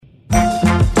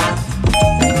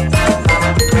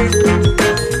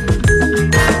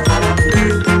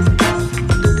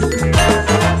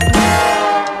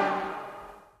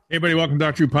everybody. Welcome to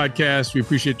Dr. Drew Podcast. We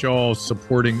appreciate you all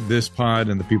supporting this pod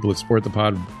and the people that support the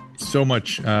pod so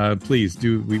much. Please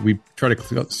do. We try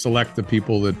to select the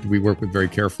people that we work with very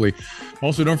carefully.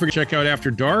 Also, don't forget to check out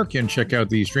After Dark and check out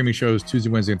the streaming shows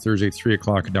Tuesday, Wednesday, and Thursday, 3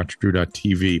 o'clock at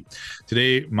drdrew.tv.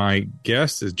 Today, my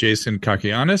guest is Jason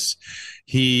Kakoyiannis.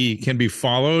 He can be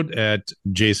followed at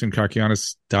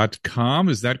jasonkakoyiannis.com.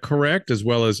 Is that correct? As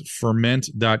well as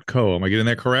ferment.co. Am I getting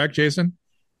that correct, Jason?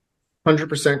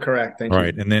 100% correct. Thank you. All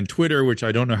right. And then Twitter, which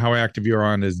I don't know how active you're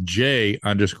on, is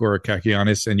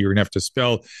J_Kakoyiannis. And you're going to have to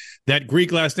spell that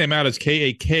Greek last name out as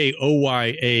Kakoyannis.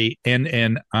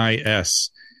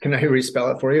 Can I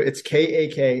respell it for you? It's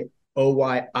Kakoyannis.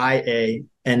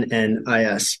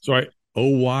 So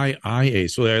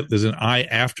Oyia. So there's an I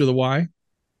after the Y?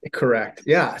 Correct.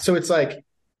 Yeah. So it's like,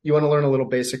 you want to learn a little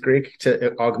basic Greek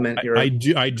to augment your... I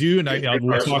do, and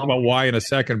we'll talk about why in a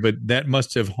second, but that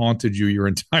must have haunted you your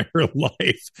entire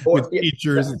life with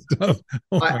teachers and stuff.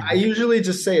 I usually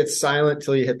just say it's silent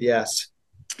till you hit the S.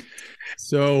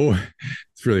 So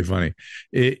it's really funny.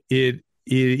 I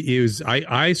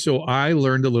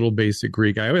learned a little basic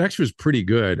Greek. I actually was pretty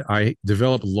good. I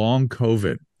developed long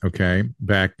COVID,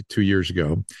 back 2 years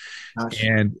ago. Gosh.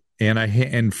 And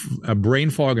a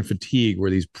brain fog and fatigue were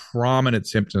these prominent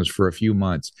symptoms for a few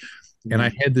months. And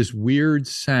I had this weird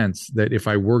sense that if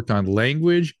I worked on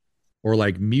language or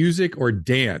like music or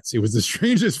dance, it was the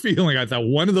strangest feeling. I thought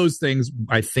one of those things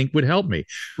I think would help me.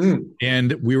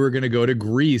 And we were going to go to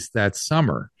Greece that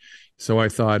summer. So I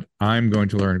thought, I'm going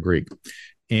to learn Greek.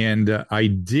 And I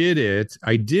did it.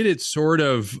 I did it sort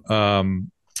of,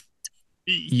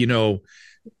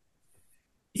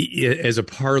 as a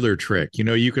parlor trick.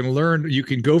 You can learn, you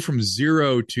can go from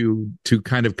zero to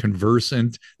kind of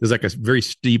conversant. There's like a very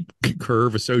steep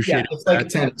curve associated. Yeah, it's like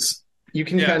tennis. You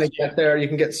can kind of get there. You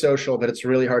can get social, but it's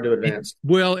really hard to advance.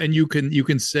 And you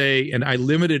can say, and I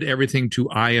limited everything to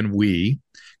I and we,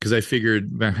 because I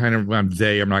figured kind of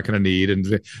they I'm not going to need,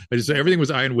 and I just everything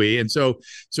was I and we. And so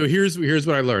here's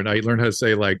what I learned. I learned how to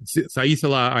say like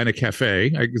 "Saitala in a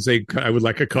cafe." I could say I would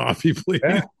like a coffee, please.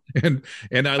 Yeah. And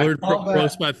I learned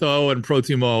prospatho and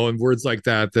protimo and words like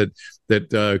that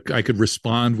I could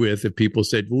respond with if people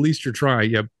said, well, at least you're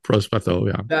trying. Yeah, prospatho.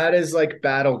 Yeah, that is like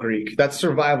battle Greek. That's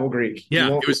survival Greek. Yeah,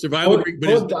 it was survival Greek. But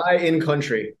you'll die in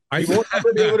country. You won't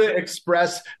ever be able to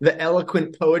express the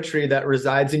eloquent poetry that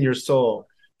resides in your soul,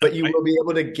 but you will be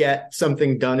able to get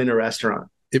something done in a restaurant.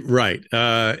 Right.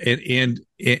 And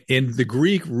the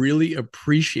Greek really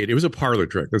appreciate it. It was a parlor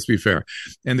trick, let's be fair.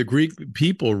 And the Greek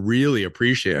people really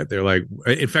appreciate it. They're like,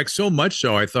 in fact, so much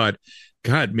so I thought,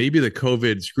 God, maybe the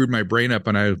COVID screwed my brain up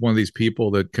and I was one of these people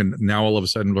that can now all of a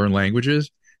sudden learn languages.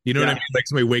 You know what I mean? Like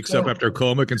somebody wakes up after a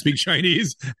coma, can speak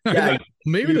Chinese. Yeah,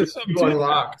 maybe there's something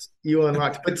you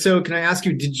unlocked. But so can I ask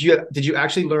you, did you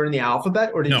actually learn the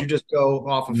alphabet or did you just go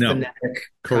off of phonetic?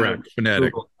 Correct.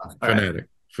 Phonetic.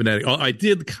 Phonetic. I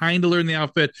did kind of learn the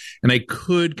alphabet, and I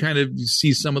could kind of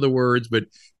see some of the words, but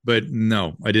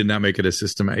no, I did not make it a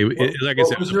system. Like I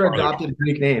said, what was your adopted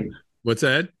Greek name? What's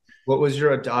that? What was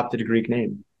your adopted Greek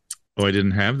name? Oh, I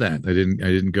didn't have that. I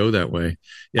didn't go that way.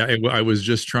 Yeah, I was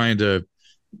just trying to,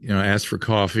 ask for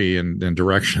coffee and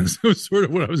directions. That was sort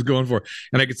of what I was going for.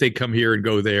 And I could say, come here and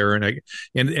go there. And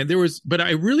there was, but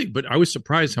I was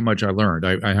surprised how much I learned.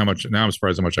 Now I'm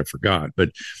surprised how much I forgot,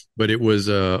 but it was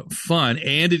fun,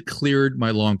 and it cleared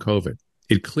my long COVID.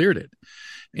 It cleared it.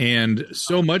 And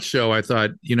so much so I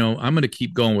thought, I'm going to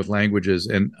keep going with languages.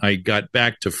 And I got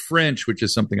back to French, which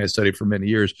is something I studied for many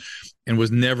years, and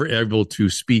was never able to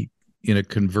speak in a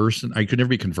conversant. I could never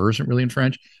be conversant really in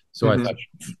French. So I thought,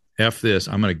 F this,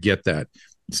 I'm going to get that.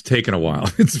 It's taken a while.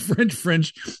 It's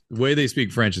French. The way they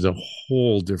speak French is a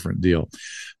whole different deal.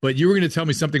 But you were going to tell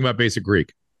me something about basic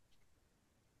Greek.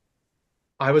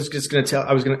 I was just going to tell.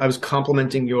 I was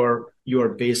complimenting your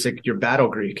battle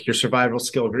Greek, your survival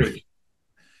skill Greek.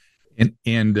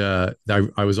 And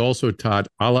I was also taught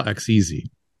ala axizi,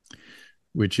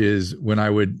 which is when I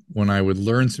would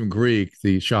learn some Greek,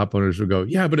 the shop owners would go,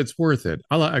 yeah, but it's worth it.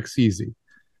 Ala axizi.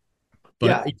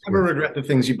 Yeah, you never regret the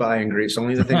things you buy in Greece.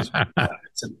 Only the things.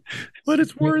 But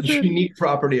it's worth it. Unique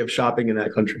property of shopping in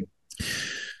that country.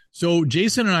 So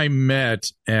Jason and I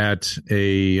met at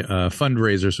a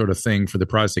fundraiser sort of thing for the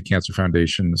Prostate Cancer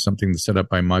Foundation, something set up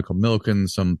by Michael Milken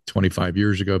some 25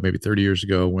 years ago, maybe 30 years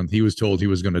ago, when he was told he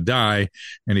was going to die.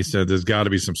 And he said, there's got to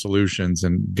be some solutions,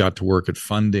 and got to work at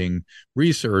funding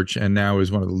research, and now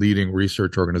is one of the leading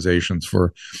research organizations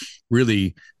for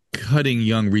really cutting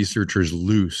young researchers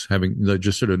loose, having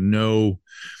just sort of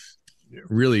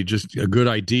really just a good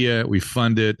idea. We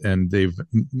fund it, and they've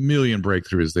million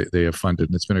breakthroughs they have funded,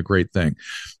 and it's been a great thing.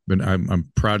 But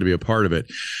I'm proud to be a part of it.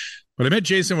 But I met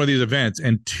Jason at one of these events,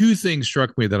 and two things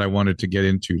struck me that I wanted to get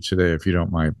into today, if you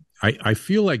don't mind. I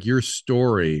feel like your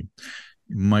story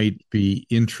might be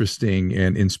interesting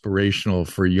and inspirational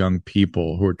for young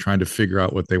people who are trying to figure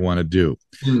out what they want to do.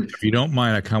 If you don't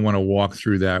mind, I kind of want to walk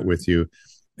through that with you.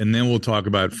 And then we'll talk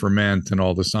about ferment and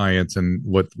all the science and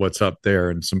what's up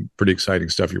there and some pretty exciting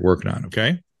stuff you're working on.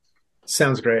 Okay.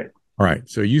 Sounds great. All right.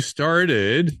 So you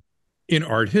started in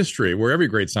art history, where every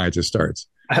great scientist starts.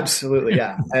 Absolutely.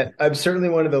 Yeah. I'm certainly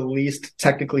one of the least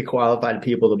technically qualified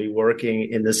people to be working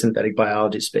in the synthetic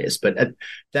biology space, but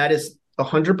that is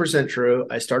 100% true.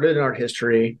 I started in art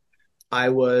history. I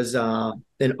was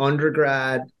an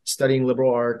undergrad studying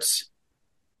liberal arts.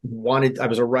 I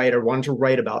was a writer, wanted to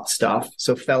write about stuff.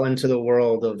 So fell into the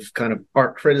world of kind of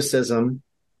art criticism.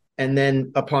 And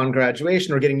then upon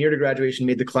graduation or getting near to graduation,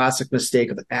 made the classic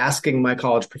mistake of asking my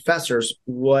college professors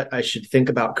what I should think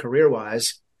about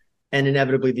career-wise. And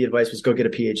inevitably the advice was go get a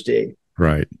PhD.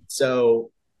 Right. So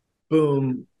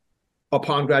boom,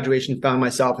 upon graduation, found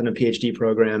myself in a PhD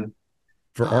program.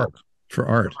 For art.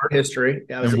 Art history.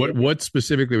 Yeah, and what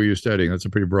specifically were you studying? That's a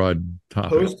pretty broad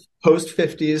topic. Post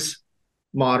 50s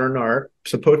modern art.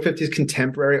 So post 50s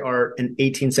contemporary art and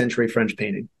 18th century French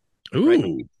painting. Ooh.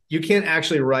 Right? You can't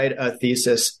actually write a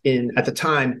thesis at the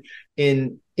time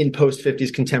in post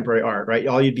 50s contemporary art, right?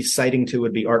 All you'd be citing to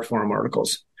would be art forum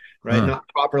articles. Right. Not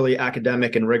properly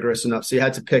academic and rigorous enough. So you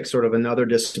had to pick sort of another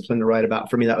discipline to write about.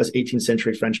 For me, that was 18th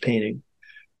century French painting.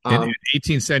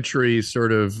 18th century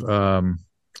sort of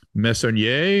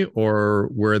Meissonier,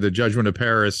 or where the Judgment of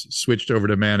Paris switched over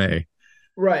to Manet?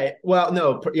 Right. Well,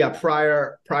 no. Yeah.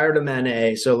 Prior to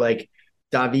Manet. So like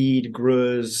David,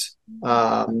 Greuze,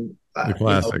 the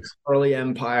classics, early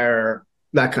Empire,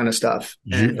 that kind of stuff.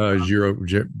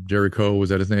 Jericho, was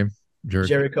that his name?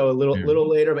 Jericho a little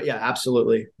later, but yeah,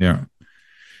 absolutely. Yeah.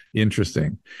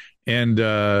 Interesting. And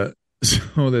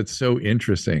so that's so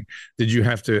interesting. Did you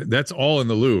have to, that's all in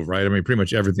the Louvre, right? I mean, pretty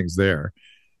much everything's there.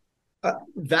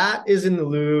 That is in the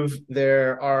Louvre.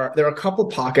 There are a couple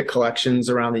pocket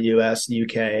collections around the US, the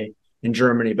UK, and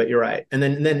Germany, but you're right. And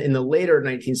then in the later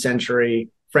 19th century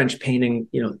French painting,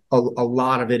 a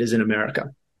lot of it is in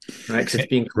America, right? Because it's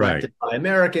being collected by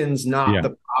Americans, not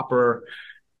the proper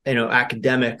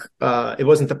academic, it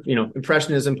wasn't the,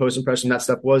 Impressionism, post-impression, that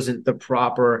stuff wasn't the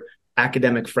proper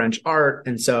academic French art.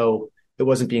 And so it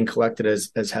wasn't being collected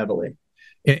as heavily.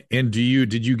 And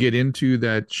did you get into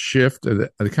that shift?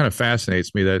 It kind of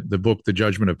fascinates me that the book, The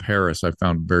Judgment of Paris, I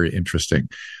found very interesting.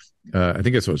 I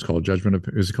think that's what it's called.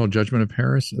 Is it called Judgment of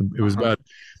Paris? It was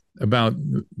about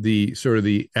the sort of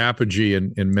the apogee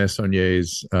in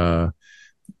Meissonier's,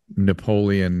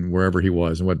 Napoleon, wherever he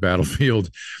was and what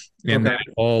battlefield. And that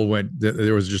all went,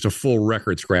 there was just a full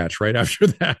record scratch right after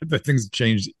that. That things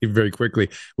changed very quickly.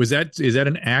 Is that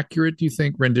an accurate, do you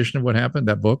think, rendition of what happened,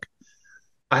 that book?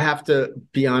 I have to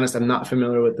be honest, I'm not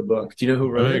familiar with the book. Do you know who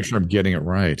wrote it? Make sure I'm getting it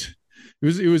right.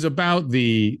 It was about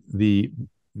the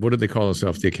what did they call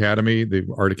themselves? The Academy, the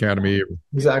Art Academy.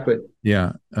 Exactly.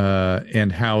 Yeah.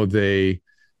 And how they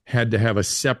had to have a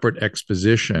separate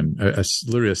exposition,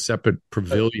 literally a separate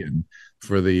pavilion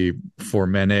for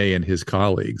Manet and his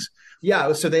colleagues.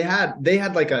 Yeah, so they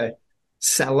had like a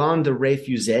salon de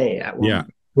refusés at one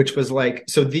point, which was like,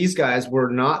 so these guys were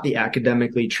not the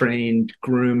academically trained,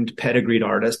 groomed, pedigreed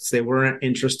artists. They weren't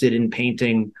interested in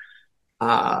painting,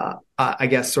 I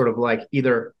guess, sort of like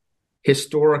either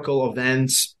historical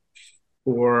events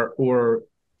or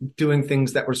doing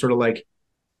things that were sort of like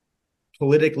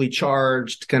politically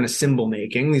charged kind of symbol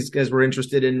making. These guys were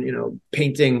interested in,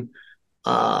 painting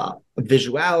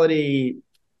visuality,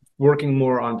 working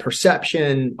more on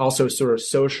perception, also sort of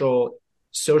social,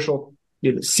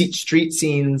 street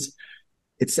scenes,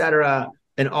 etc.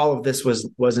 And all of this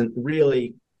wasn't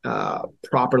really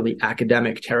properly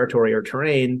academic territory or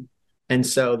terrain. And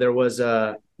so there was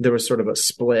sort of a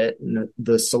split. And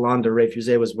the Salon de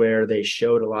Refusés was where they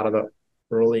showed a lot of the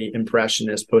early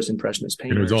impressionist, post-impressionist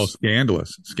painters. And it was all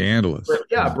scandalous.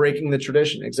 But, breaking the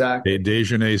tradition, exactly.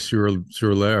 Déjeuner sur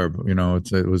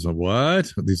l'herbe, it was a what?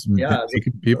 These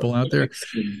people out there.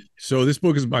 So this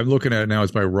book I'm looking at it now.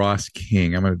 It's by Ross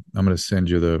King. I'm gonna send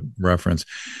you the reference.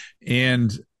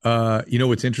 And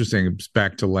what's interesting? It's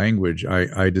back to language.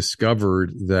 I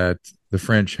discovered that the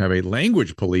French have a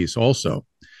language police also.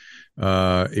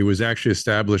 It was actually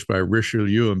established by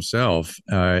Richelieu himself,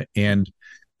 and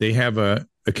they have a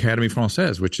Académie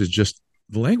Française, which is just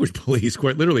the language police,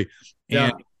 quite literally.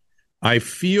 And I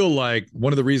feel like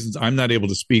one of the reasons I'm not able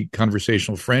to speak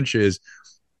conversational French is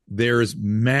there's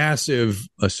massive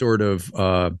a sort of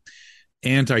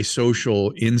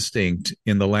antisocial instinct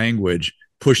in the language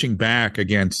pushing back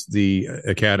against the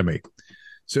academy.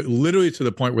 So literally to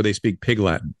the point where they speak Pig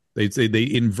Latin. They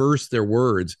inverse their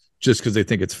words just because they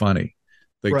think it's funny.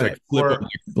 They Right. like flip them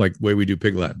like the way we do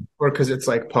Pig Latin. Or because it's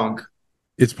like punk.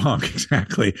 It's punk,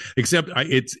 exactly. Except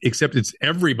it's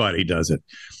everybody does it.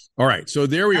 All right, so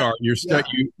there we are.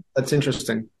 That's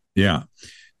interesting. Yeah.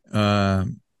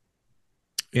 And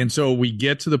so we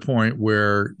get to the point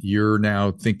where you're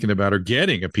now thinking about or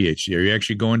getting a PhD. Are you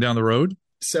actually going down the road?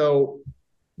 So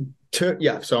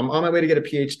I'm on my way to get a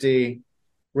PhD.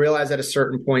 Realized at a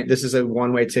certain point, this is a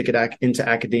one-way ticket into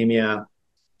academia.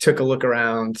 Took a look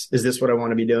around. Is this what I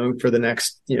want to be doing for the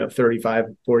next, 35,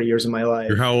 40 years of my life?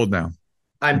 You're how old now?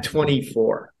 I'm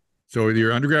 24. So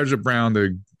your undergraduate at Brown,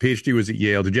 the PhD was at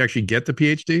Yale. Did you actually get the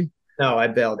PhD? No, I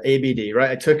bailed. ABD,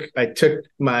 right? I took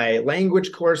my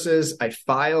language courses. I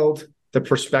filed the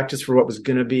prospectus for what was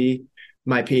going to be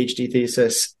my PhD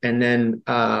thesis. And then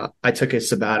I took a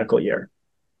sabbatical year.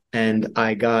 And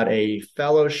I got a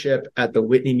fellowship at the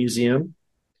Whitney Museum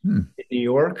in New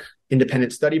York,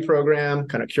 independent study program,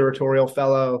 kind of curatorial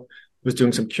fellow, was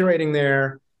doing some curating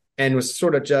there, and was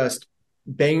sort of just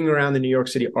banging around the New York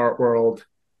City art world,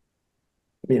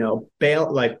 on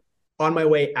my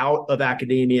way out of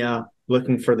academia,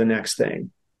 looking for the next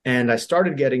thing. And I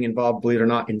started getting involved, believe it or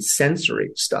not, in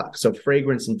sensory stuff. So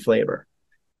fragrance and flavor.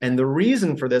 And the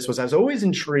reason for this was I was always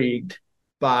intrigued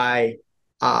by,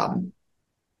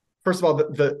 first of all,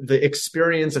 the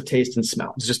experience of taste and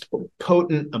smell. It's just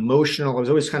potent, emotional. I was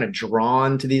always kind of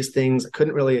drawn to these things. I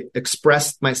couldn't really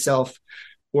express myself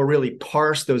or really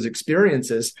parse those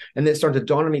experiences. And then it started to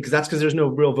dawn on me because there's no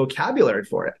real vocabulary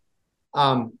for it.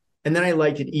 And then I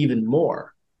liked it even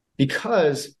more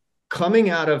because coming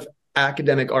out of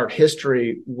academic art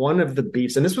history, one of the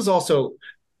beefs, and this was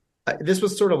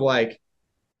sort of like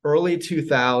early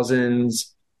 2000s,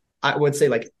 I would say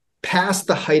like past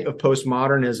the height of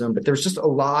postmodernism, but there's just a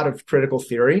lot of critical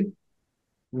theory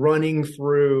running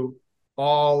through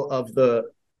all the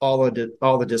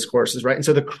discourses, right? And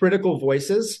so the critical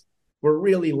voices were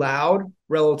really loud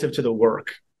relative to the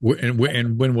work. And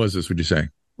when was this, would you say?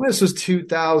 This was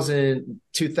 2000,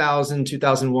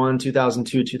 2001,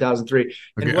 2002, 2003.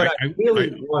 And okay, what I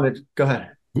really wanted, go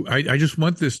ahead. I just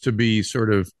want this to be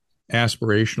sort of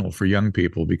aspirational for young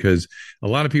people because a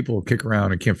lot of people kick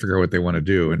around and can't figure out what they want to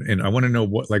do. And I want to know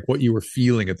what you were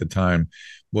feeling at the time.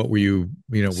 What were you,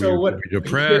 were you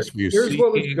depressed? Here's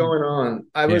what was going on.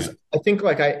 I think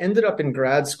I ended up in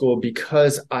grad school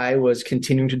because I was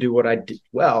continuing to do what I did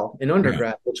well in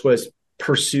undergrad, which was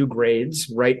pursue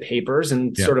grades, write papers,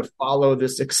 and sort of follow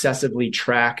this excessively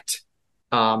tracked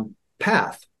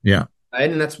path. Yeah.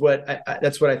 And that's what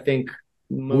I think.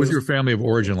 What was your family of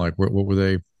origin like? What were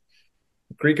they?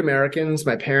 Greek Americans.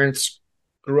 My parents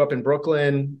grew up in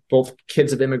Brooklyn, both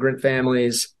kids of immigrant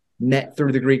families, met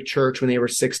through the Greek church when they were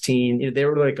 16. They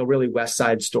were like a really West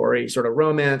Side Story sort of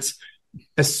romance.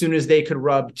 As soon as they could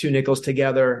rub two nickels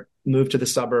together, moved to the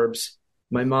suburbs.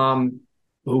 My mom,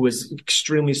 who was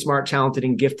extremely smart, talented,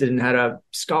 and gifted, and had a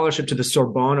scholarship to the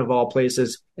Sorbonne of all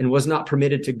places, and was not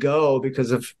permitted to go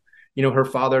because of, her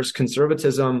father's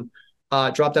conservatism,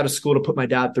 dropped out of school to put my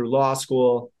dad through law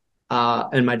school.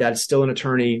 And my dad's still an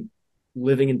attorney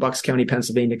living in Bucks County,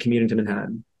 Pennsylvania, commuting to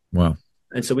Manhattan. Wow.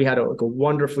 And so we had a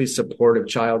wonderfully supportive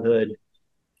childhood.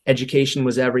 Education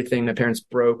was everything. My parents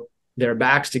broke their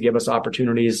backs to give us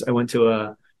opportunities. I went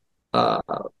to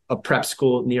a prep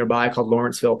school nearby called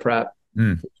Lawrenceville Prep,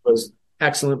 which was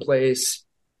excellent place,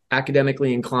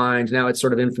 academically inclined. Now it's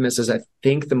sort of infamous as, I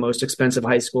think, the most expensive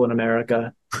high school in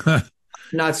America.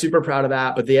 Not super proud of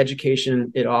that, but the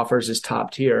education it offers is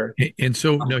top tier. And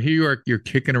so now here you are, you're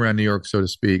kicking around New York, so to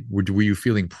speak. Were you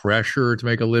feeling pressure to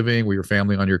make a living? Were your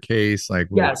family on your case? Like,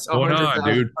 yes, what's going on,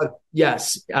 dude?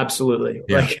 Yes, absolutely.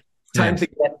 Yeah. Time to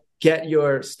get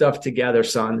your stuff together,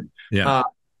 son. Yeah.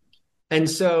 And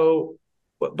so,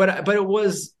 but it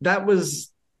was, that was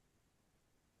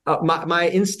my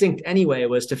instinct anyway,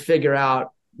 was to figure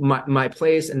out my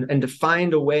place and to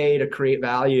find a way to create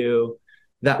value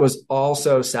that was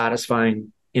also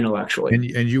satisfying intellectually.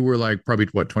 And you were like probably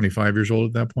 25 years old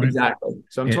at that point? Exactly.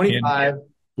 So I'm 25.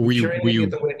 Were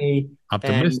you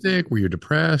optimistic? Were you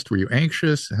depressed? Were you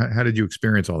anxious? How did you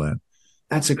experience all that?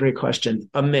 That's a great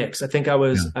question. A mix. I think I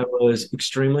was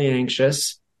extremely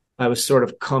anxious. I was sort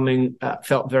of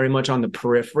felt very much on the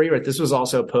periphery, right? This was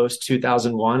also post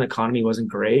 2001. Economy wasn't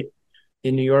great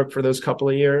in New York for those couple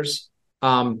of years.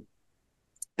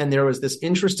 And there was this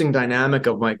interesting dynamic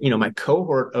of my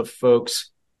cohort of folks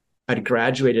I'd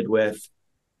graduated with.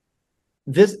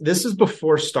 This is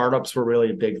before startups were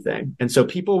really a big thing. And so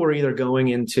people were either going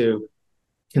into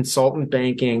consultant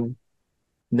banking,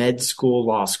 med school,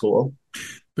 law school,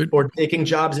 or taking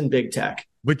jobs in big tech.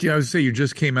 But yeah, I would say you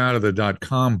just came out of the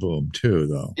 .com boom too,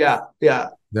 though. Yeah, yeah.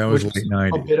 That was Which late was a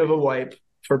 90s. bit of a wipe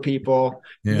for people.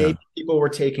 Yeah. Maybe people were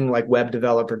taking like web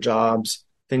developer jobs,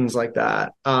 things like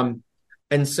that.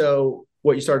 And so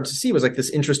what you started to see was like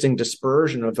this interesting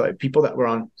dispersion of like people that were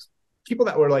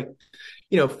like,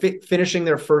 finishing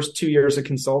their first 2 years of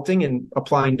consulting and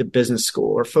applying to business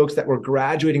school, or folks that were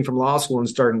graduating from law school and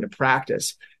starting to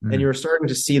practice. And you were starting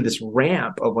to see this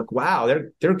ramp of like, wow,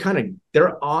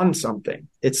 they're on something.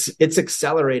 It's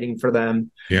accelerating for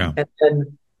them. Yeah.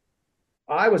 And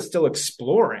I was still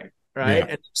exploring, right? Yeah.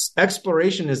 And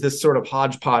exploration is this sort of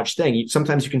hodgepodge thing.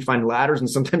 Sometimes you can find ladders, and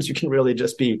sometimes you can really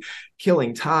just be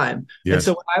killing time. Yes. And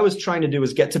so what I was trying to do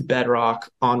was get to bedrock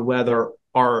on whether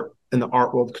art in the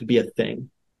art world could be a thing,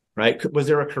 right? Was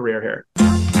there a career here?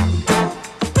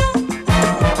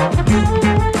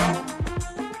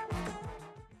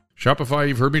 Shopify,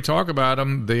 you've heard me talk about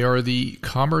them. They are the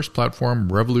commerce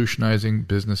platform revolutionizing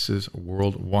businesses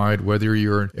worldwide. Whether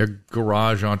you're a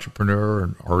garage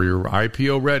entrepreneur or you're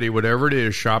IPO ready, whatever it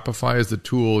is, Shopify is the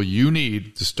tool you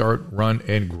need to start, run,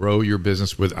 and grow your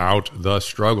business without the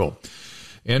struggle.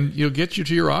 And it'll get you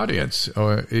to your audience.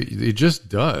 It just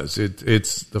does.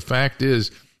 It's the fact is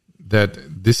that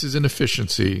this is an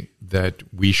efficiency that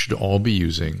we should all be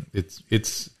using.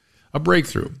 It's a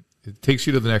breakthrough. It takes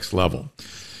you to the next level.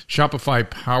 Shopify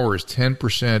powers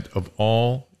 10% of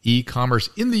all e-commerce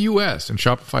in the U.S., and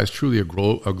Shopify is truly a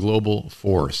global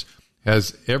force.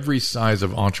 Has every size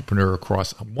of entrepreneur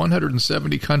across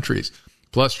 170 countries.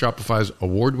 Plus, Shopify's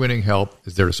award-winning help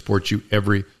is there to support you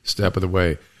every step of the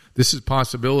way. This is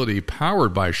Possibility,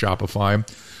 powered by Shopify.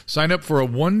 Sign up for a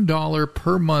 $1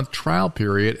 per month trial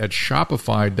period at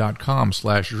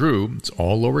shopify.com/Drew. It's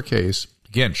all lowercase.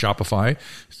 Again, Shopify,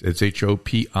 it's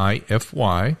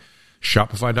Shopify.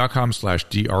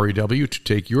 Shopify.com/DREW to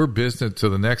take your business to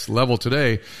the next level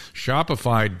today.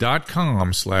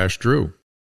 Shopify.com/Drew.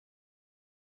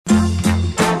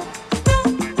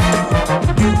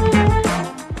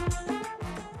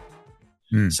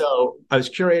 So I was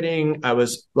curating, I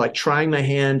was like trying my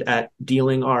hand at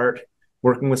dealing art,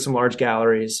 working with some large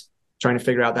galleries, trying to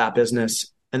figure out that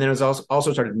business. And then I was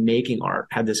also started making art,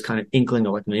 had this kind of inkling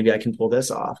of like, maybe I can pull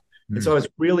this off. And so I was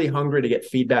really hungry to get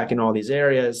feedback in all these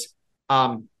areas.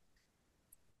 Yeah,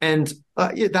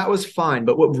 that was fine.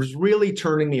 But what was really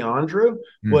turning me on, Drew,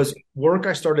 was work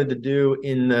I started to do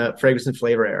in the fragrance and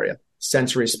flavor area,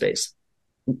 sensory space.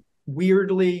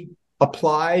 Weirdly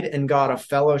applied and got a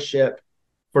fellowship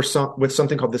with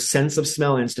something called the Sense of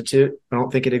Smell Institute. I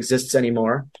don't think it exists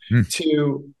anymore.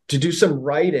 To do some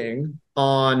writing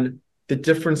on the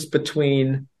difference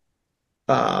between,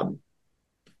 how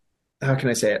can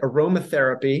I say it,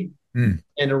 aromatherapy and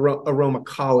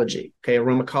aromatology. Okay,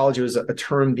 aromatology was a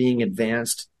term being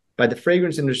advanced by the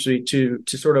fragrance industry to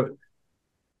sort of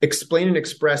explain and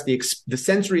express the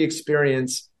sensory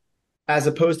experience, as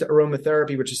opposed to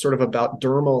aromatherapy, which is sort of about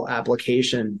dermal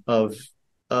application of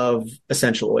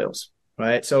essential oils,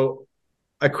 right? So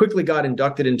I quickly got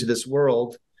inducted into this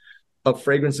world of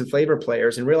fragrance and flavor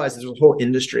players and realized there's a whole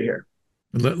industry here.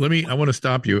 I want to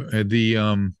stop you.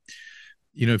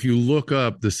 If you look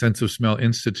up the Sense of Smell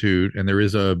Institute and there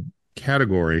is a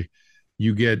category,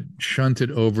 you get shunted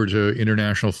over to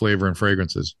international flavor and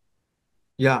fragrances.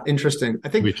 Yeah, interesting. I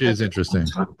think which is interesting.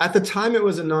 At the time, it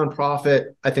was a nonprofit,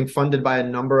 I think, funded by a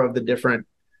number of the different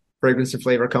fragrance and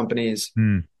flavor companies.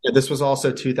 This was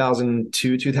also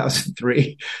 2002,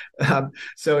 2003.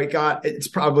 So it's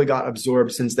probably got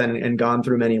absorbed since then and gone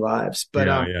through many lives. But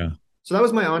so that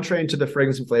was my entree into the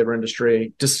fragrance and flavor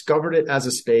industry. Discovered it as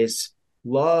a space,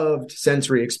 loved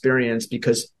sensory experience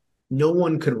because no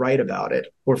one could write about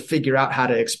it or figure out how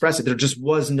to express it. There just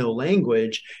was no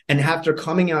language. And after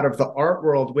coming out of the art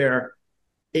world where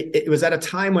it was at a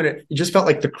time when it just felt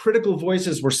like the critical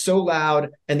voices were so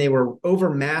loud and they were over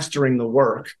mastering the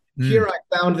work. Here I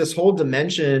found this whole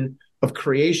dimension of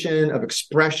creation, of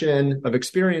expression, of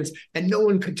experience, and no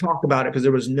one could talk about it because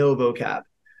there was no vocab.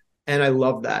 And I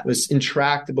loved that. It was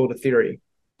intractable to theory.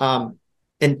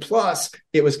 And plus,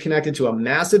 it was connected to a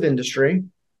massive industry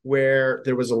where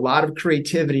there was a lot of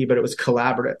creativity, but it was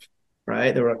collaborative,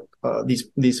 right? There were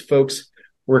these folks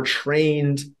were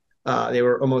trained. They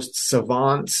were almost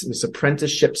savants. It was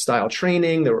apprenticeship style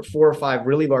training. There were 4 or 5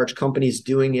 really large companies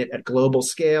doing it at global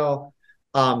scale.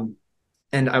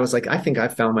 And I was like, I think I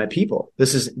found my people.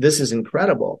 This is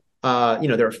incredible.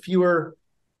 There are fewer,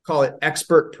 call it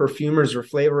expert perfumers or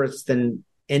flavorists than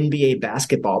NBA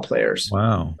basketball players.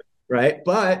 Wow. Right.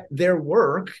 But their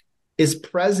work is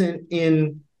present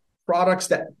in products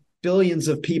that billions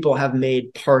of people have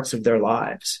made parts of their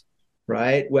lives,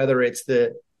 right? Whether it's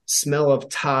the smell of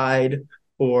Tide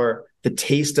or the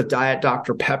taste of Diet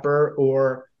Dr. Pepper,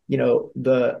 or,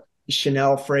 the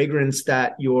Chanel fragrance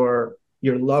that your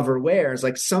lover wears.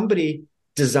 Like, somebody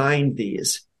designed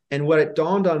these. And what it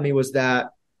dawned on me was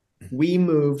that we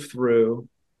move through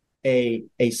a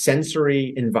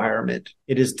sensory environment.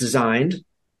 It is designed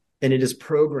and it is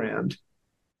programmed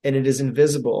and it is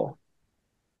invisible,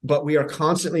 but we are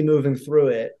constantly moving through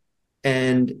it,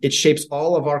 and it shapes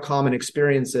all of our common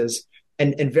experiences.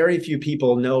 And very few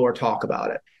people know or talk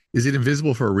about it. Is it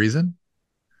invisible for a reason?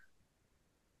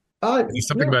 Is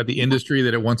something about the industry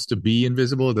that it wants to be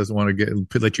invisible? It doesn't want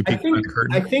to let you peek behind the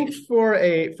curtain? I think for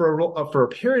a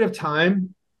period of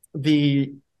time,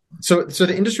 so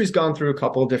the industry's gone through a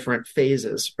couple of different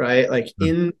phases, right? Like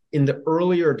in the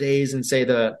earlier days, and say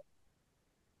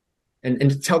and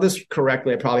to tell this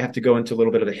correctly, I probably have to go into a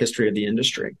little bit of the history of the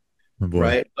industry,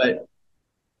 right?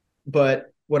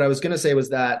 But what I was going to say was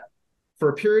that for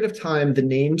a period of time, the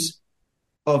names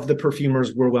of the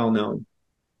perfumers were well known.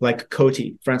 Like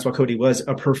Coty, Francois Coty was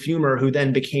a perfumer who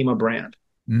then became a brand,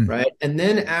 right? And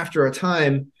then after a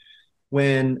time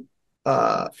when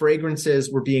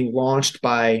fragrances were being launched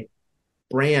by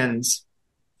brands,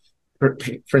 for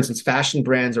instance, fashion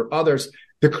brands or others,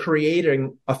 the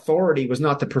creating authority was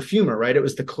not the perfumer, right? It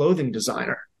was the clothing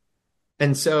designer.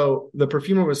 And so the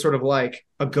perfumer was sort of like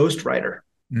a ghostwriter,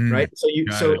 right? So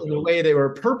in a way, they were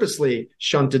purposely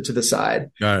shunted to the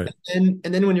side. Got it. And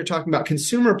then when you're talking about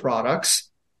consumer products,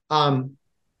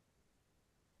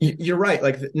 you're right.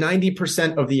 Like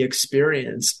 90% of the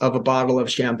experience of a bottle of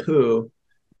shampoo,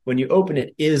 when you open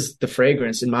it, is the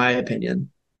fragrance, in my opinion.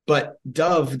 But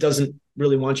Dove doesn't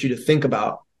really want you to think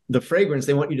about the fragrance.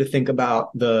 They want you to think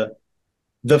about the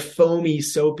foamy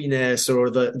soapiness or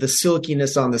the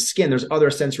silkiness on the skin. There's other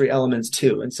sensory elements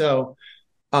too. And so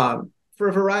for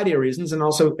a variety of reasons, and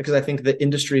also because I think the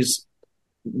industries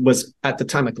was at the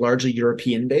time like largely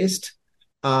European based,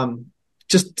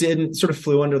 just didn't sort of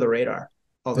flew under the radar.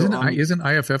 Although, isn't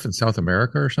IFF in South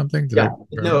America or something?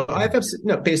 IFF's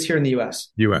based here in the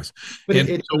U.S. But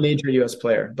it's a major U.S.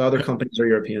 player. The other companies are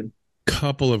European.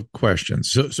 Couple of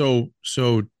questions. So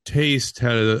Taste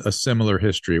had a similar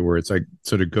history where it's like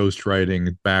sort of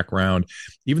ghostwriting background.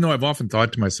 Even though I've often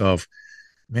thought to myself,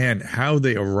 man, how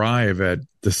they arrive at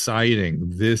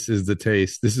deciding this is the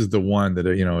taste, this is the one that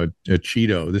a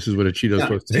Cheeto, this is what a Cheeto is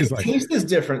supposed to taste like. Taste is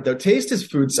different though. Taste is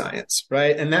food science,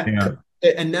 right? And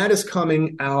that is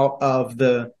coming out of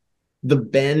the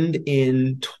bend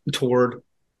in toward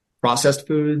processed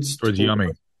foods, towards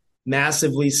yummy,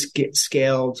 massively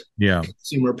scaled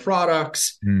consumer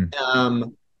products,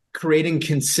 creating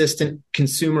consistent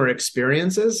consumer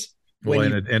experices.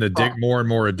 Well, more and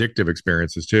more addictive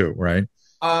experiences too, right?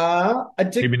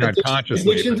 Maybe not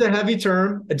consciously. Addiction's a heavy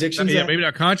term. Maybe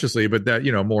not consciously, but that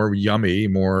more yummy,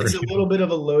 more. It's a little bit of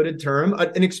a loaded term.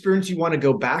 An experience you want to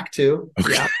go back to.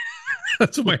 Okay. Yeah.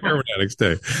 That's what my heroin addicts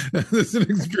say. This is an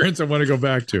experience I want to go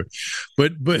back to,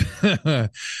 but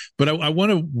I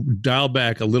want to dial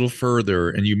back a little further.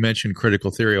 And you mentioned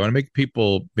critical theory. I want to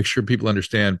make sure people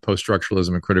understand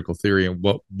post-structuralism and critical theory and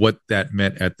what that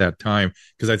meant at that time,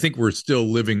 because I think we're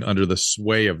still living under the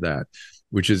sway of that,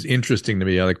 which is interesting to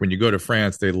me. Like when you go to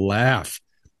France, they laugh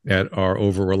at our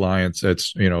over-reliance at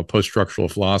post-structural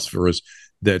philosophers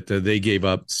that they gave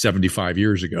up 75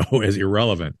 years ago as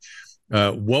irrelevant.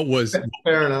 What was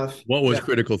fair enough? What was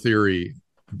critical theory?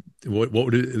 What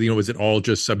was it all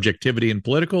just subjectivity and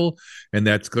political, and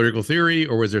that's critical theory,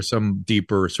 or was there some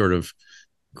deeper sort of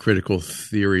critical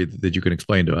theory that you can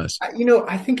explain to us?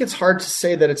 I think it's hard to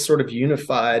say that it's sort of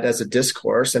unified as a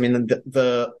discourse. I mean,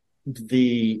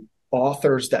 the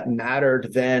authors that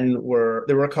mattered then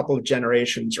there were a couple of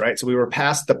generations, right? So we were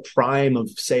past the prime of,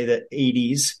 say, the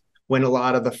 80s, when a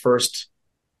lot of the first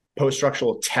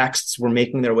post-structural texts were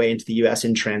making their way into the U.S.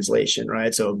 in translation,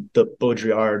 right? So the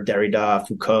Baudrillard, Derrida,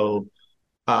 Foucault,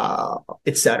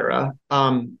 et cetera.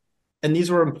 And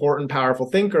these were important, powerful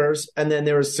thinkers. And then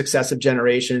there was successive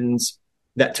generations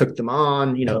that took them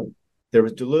on. There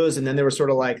was Deleuze, and then there was sort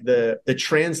of like the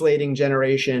translating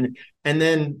generation.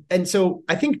 And so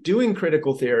I think doing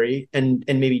critical theory and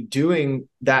maybe doing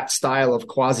that style of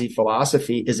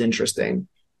quasi-philosophy is interesting.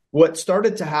 What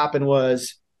started to happen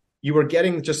was you were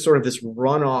getting just sort of this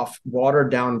runoff, watered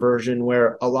down version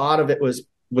where a lot of it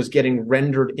was getting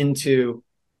rendered into,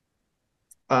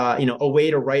 a way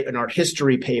to write an art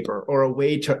history paper or a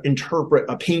way to interpret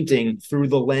a painting through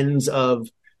the lens of,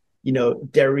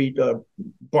 Derrida,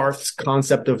 Barth's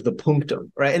concept of the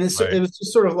punctum, right? And it was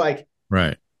just sort of like,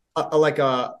 right, like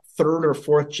a third or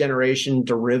fourth generation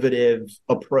derivative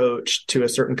approach to a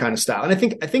certain kind of style. And I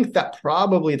think that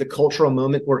probably the cultural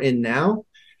moment we're in now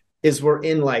is we're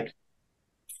in like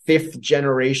fifth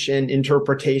generation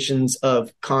interpretations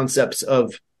of concepts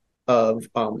of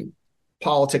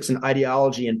politics and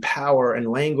ideology and power and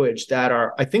language that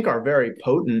I think are very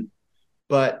potent,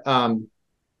 but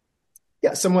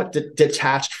somewhat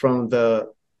detached from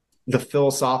the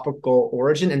philosophical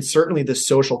origin and certainly the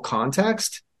social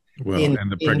context. Well, and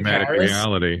the pragmatic Paris,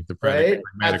 reality, right?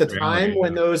 At the time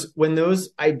when those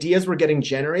ideas were getting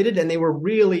generated, and they were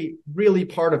really, really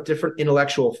part of different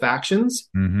intellectual factions,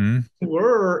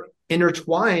 were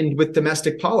intertwined with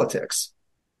domestic politics,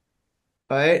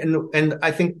 right? And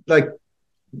I think, like,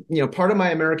 part of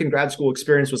my American grad school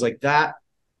experience was like that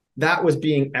was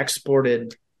being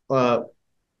exported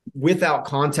without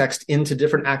context into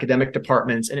different academic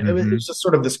departments. And it was just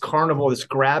sort of this carnival, this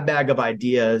grab bag of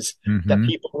ideas that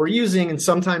people were using, and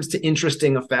sometimes to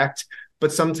interesting effect,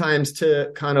 but sometimes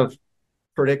to kind of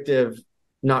predictive,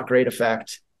 not great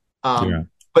effect,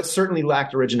 but certainly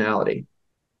lacked originality.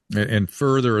 And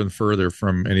further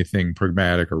from anything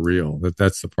pragmatic or real.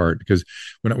 That's the part, because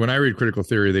when I read critical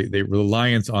theory, they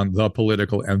reliance on the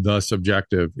political and the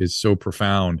subjective is so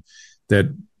profound that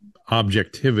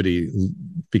objectivity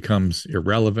becomes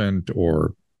irrelevant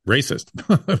or racist,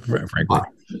 frankly.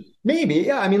 Maybe,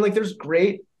 yeah. I mean, like, there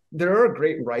are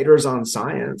great writers on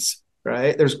science,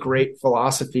 right? There's great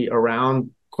philosophy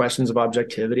around questions of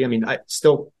objectivity. I mean,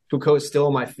 Foucault is still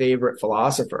my favorite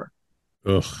philosopher.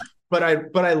 Ugh. But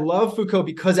I love Foucault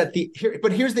because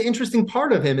here's the interesting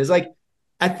part of him is, like,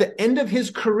 at the end of his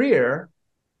career,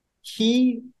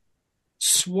 he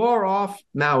swore off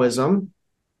Maoism,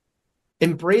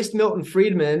 embraced Milton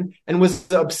Friedman, and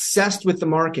was obsessed with the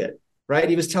market, right?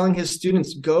 He was telling his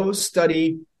students, go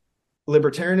study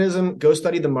libertarianism, go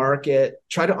study the market,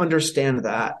 try to understand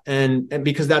that. And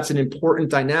because that's an important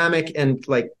dynamic. And,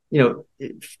 like,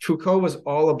 Foucault was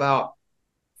all about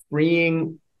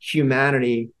freeing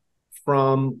humanity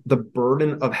from the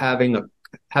burden of having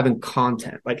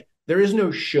content. Like, there's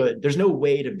no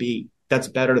way to be that's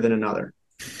better than another.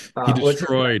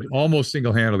 He almost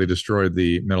single-handedly destroyed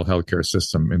the mental health care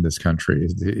system in this country.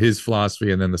 His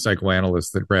philosophy, and then the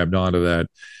psychoanalysts that grabbed onto that,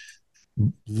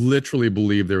 literally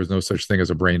believed there was no such thing as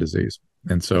a brain disease.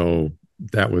 And so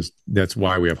that's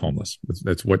why we have homeless.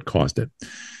 That's what caused it.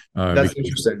 That's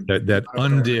interesting. That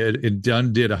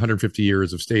undid 150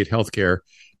 years of state healthcare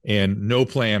and no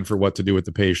plan for what to do with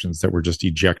the patients that were just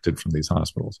ejected from these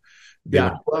hospitals.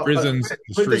 Prisons.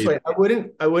 Put it this way,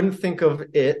 I wouldn't think of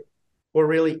it, or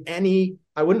really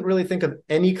I wouldn't really think of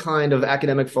any kind of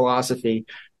academic philosophy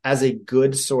as a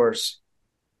good source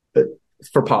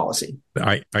for policy.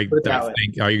 I think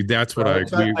that's what I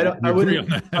agree.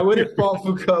 I wouldn't fault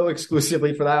Foucault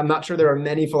exclusively for that. I'm not sure there are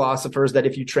many philosophers that,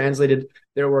 if you translated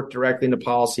their work directly into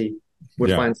policy,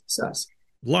 would find success.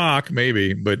 Locke,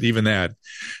 maybe, but even that.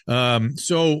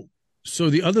 So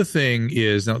the other thing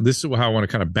is, now this is how I want to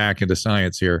kind of back into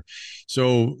science here.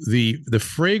 So the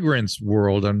fragrance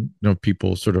world, I know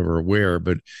people sort of are aware,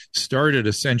 but started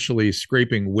essentially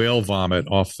scraping whale vomit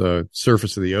off the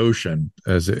surface of the ocean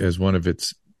as one of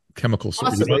its chemical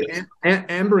sources.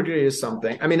 Ambergris is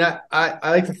something. I mean, I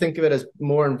like to think of it as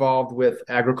more involved with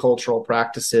agricultural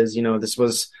practices. This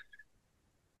was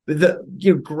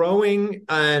growing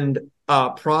and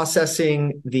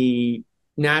processing the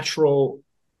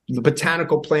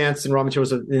botanical plants and raw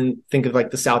materials think of,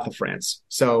 like, the south of France.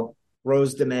 So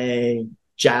rose de may,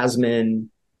 jasmine,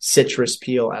 citrus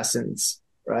peel essence,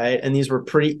 right? And these were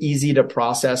pretty easy to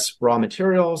process raw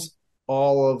materials,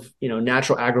 all of,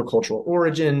 natural agricultural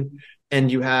origin.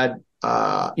 And you had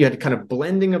kind of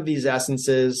blending of these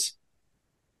essences.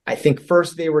 I think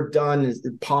first they were done as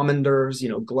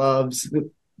pomanders, gloves.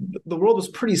 The world was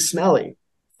pretty smelly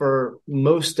for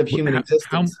most of human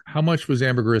existence. How much was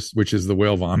ambergris, which is the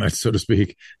whale vomit, so to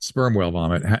speak, sperm whale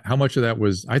vomit? How much of that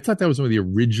was? I thought that was one of the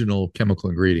original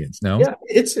chemical ingredients. No, yeah,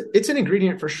 it's an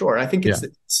ingredient for sure. I think it's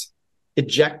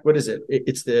what is it?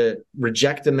 It's the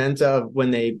rejectamenta of when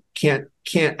they can't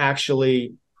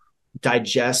actually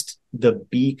digest the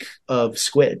beak of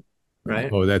squid.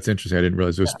 Right. Oh, that's interesting. I didn't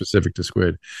realize it was specific to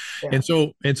squid. Yeah. And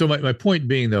so my point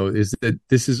being, though, is that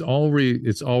it's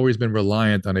always been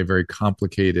reliant on a very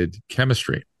complicated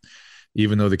chemistry.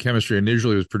 Even though the chemistry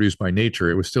initially was produced by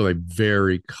nature, it was still a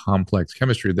very complex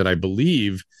chemistry that I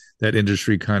believe that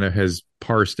industry kind of has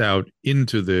parsed out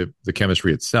into the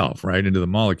chemistry itself, right, into the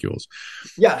molecules.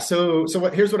 Yeah. So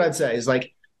here's what I'd say is,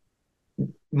 like,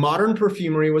 modern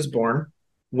perfumery was born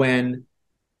when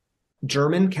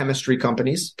German chemical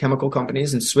companies,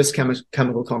 and Swiss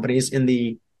chemical companies in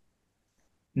the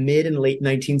mid and late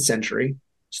 19th century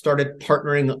started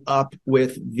partnering up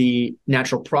with the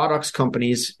natural products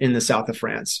companies in the south of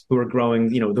France who are growing,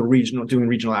 doing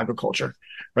regional agriculture,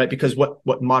 right? Because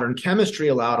what modern chemistry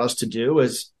allowed us to do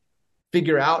is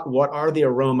figure out what are the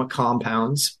aroma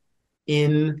compounds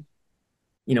in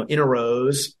a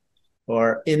rose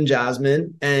or in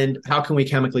jasmine, and how can we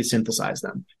chemically synthesize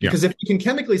them? Because if we can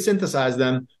chemically synthesize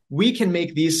them, we can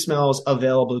make these smells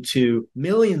available to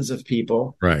millions of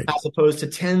people, right, as opposed to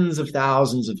tens of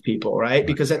thousands of people, right?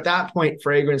 Because at that point,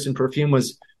 fragrance and perfume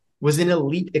was an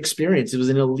elite experience. It was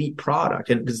an elite product,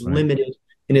 and it was limited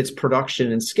in its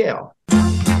production and scale.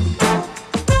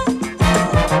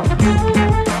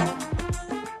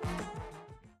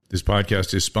 This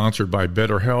podcast is sponsored by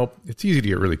BetterHelp. It's easy to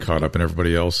get really caught up in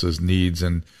everybody else's needs,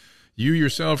 and you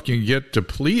yourself can get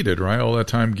depleted, right? All that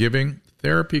time giving.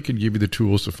 Therapy can give you the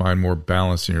tools to find more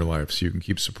balance in your life so you can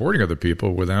keep supporting other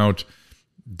people without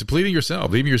depleting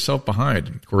yourself, leaving yourself behind.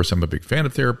 Of course, I'm a big fan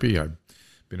of therapy. I've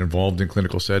been involved in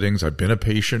clinical settings. I've been a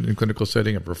patient in clinical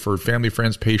setting. I've referred family,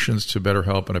 friends, patients to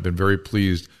BetterHelp, and I've been very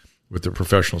pleased with the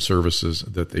professional services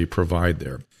that they provide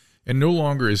there. And no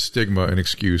longer is stigma an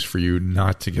excuse for you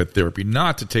not to get therapy,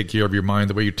 not to take care of your mind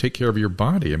the way you take care of your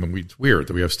body. I mean, it's weird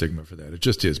that we have stigma for that. It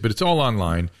just is. But it's all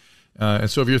online. And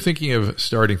so if you're thinking of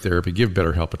starting therapy, give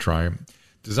BetterHelp a try.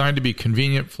 Designed to be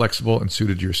convenient, flexible, and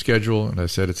suited to your schedule. And I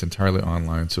said it's entirely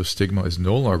online, so stigma is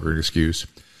no longer an excuse.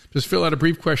 Just fill out a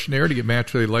brief questionnaire to get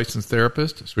matched with a licensed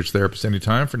therapist. Switch therapists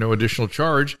anytime for no additional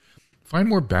charge. Find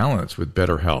more balance with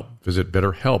BetterHelp. Visit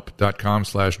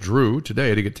betterhelp.com/Drew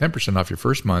today to get 10% off your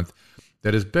first month.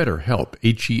 That is BetterHelp,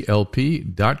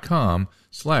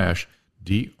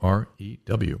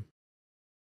 HELP.com/DREW.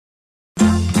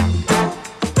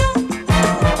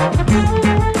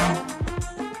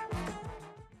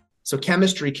 So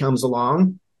chemistry comes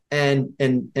along and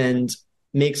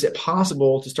makes it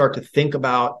possible to start to think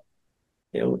about,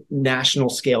 national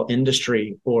scale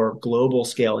industry or global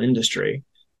scale industry.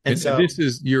 And so this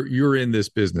is you're in this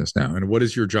business now. And what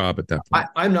is your job at that point?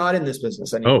 I'm not in this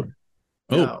business anymore.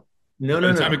 No. By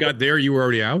the time it got there, you were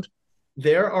already out?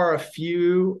 There are a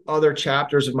few other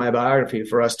chapters of my biography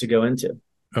for us to go into.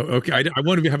 Oh, okay. I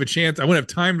want to have a chance. I want to have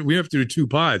time. We have to do 2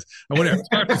 pods. I want to have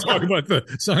time to talk about the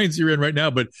science you're in right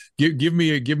now. But give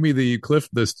me the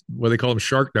what they call them,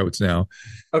 shark notes now.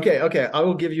 Okay. I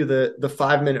will give you the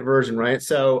 5-minute version, right?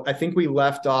 So I think we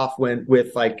left off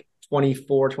with like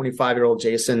 24, 25-year-old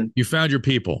Jason. You found your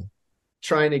people.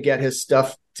 Trying to get his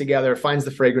stuff together, finds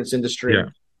the fragrance industry. Yeah.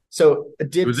 So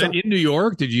was that in New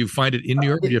York? Did you find it in New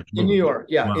York? In New York,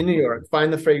 yeah, wow. In New York.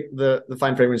 Find the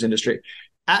fine fragrance industry.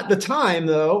 At the time,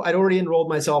 though, I'd already enrolled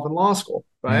myself in law school,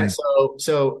 right?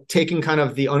 So taking kind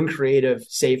of the uncreative,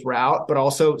 safe route, but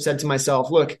also said to myself,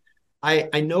 look,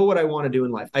 I know what I want to do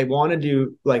in life. I want to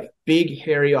do like big,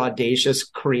 hairy, audacious,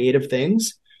 creative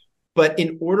things. But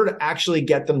in order to actually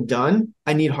get them done,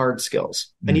 I need hard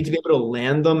skills. I need to be able to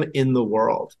land them in the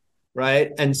world,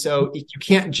 right? And so you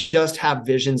can't just have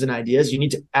visions and ideas. You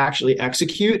need to actually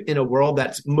execute in a world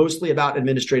that's mostly about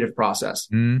administrative process.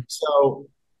 So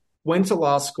went to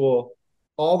law school,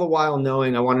 all the while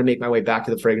knowing I wanted to make my way back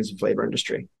to the fragrance and flavor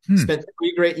industry. Spent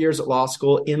 3 great years at law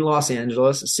school in Los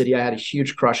Angeles, a city I had a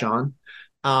huge crush on.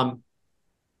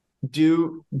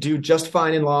 Do just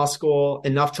fine in law school,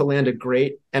 enough to land a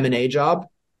great M&A job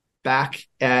back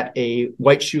at a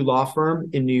white shoe law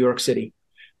firm in New York City.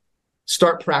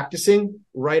 Start practicing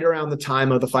right around the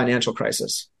time of the financial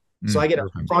crisis. So I get a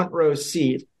front row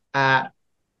seat at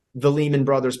the Lehman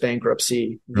Brothers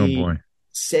bankruptcy, the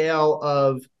sale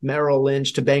of Merrill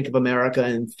Lynch to Bank of America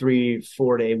in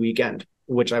 3-4 day weekend,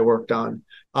 which I worked on.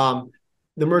 The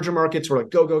merger markets were like,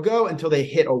 go, go, go, until they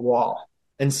hit a wall.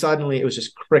 And suddenly it was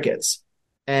just crickets.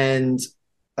 And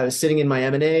I was sitting in my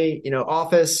M&A,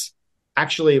 office.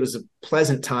 Actually, it was a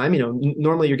pleasant time.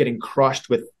 Normally you're getting crushed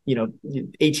with,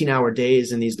 18-hour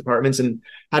days in these departments, and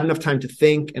had enough time to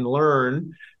think and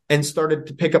learn, and started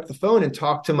to pick up the phone and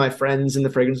talk to my friends in the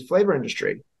fragrance and flavor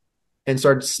industry, and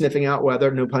started sniffing out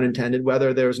whether, no pun intended,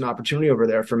 whether there was an opportunity over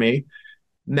there for me.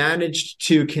 Managed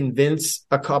to convince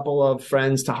a couple of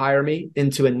friends to hire me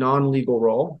into a non-legal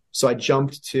role. So I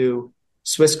jumped to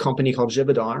Swiss company called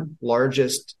Givaudan,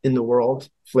 largest in the world,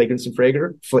 fragrance and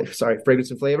flavor.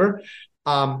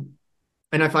 And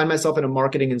I find myself in a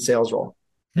marketing and sales role.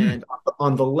 And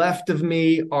on the left of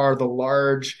me are the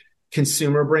large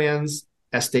consumer brands,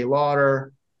 Estee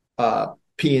Lauder,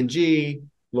 P&G,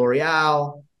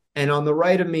 L'Oreal. And on the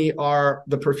right of me are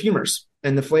the perfumers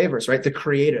and the flavors, right? The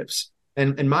creatives.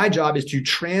 And my job is to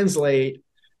translate,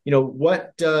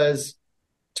 what does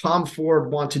Tom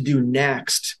Ford want to do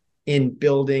next in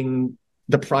building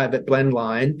the private blend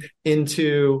line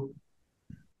into,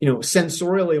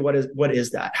 sensorially, what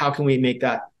is that? How can we make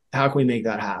that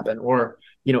happen? Or,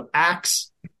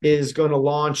 Axe is going to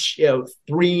launch,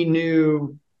 3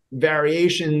 new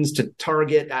variations to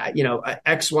target,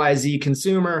 XYZ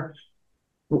consumer.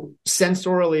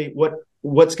 Sensorily,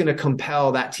 what's going to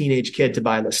compel that teenage kid to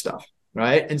buy this stuff,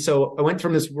 right? And so I went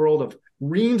from this world of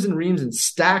reams and reams and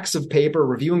stacks of paper,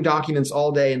 reviewing documents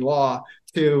all day in law,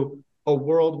 to a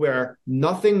world where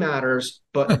nothing matters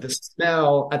but the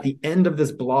smell at the end of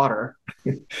this blotter.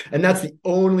 And that's the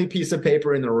only piece of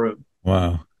paper in the room.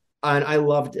 Wow. And I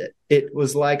loved it. It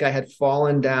was like I had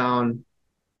fallen down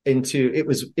into,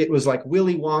 it was like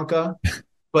Willy Wonka,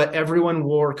 but everyone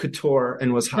wore couture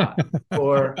and was hot.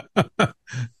 Or,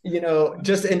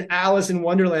 just an Alice in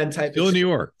Wonderland type. Still in New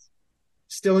York.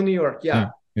 Still in New York, yeah.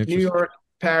 New York,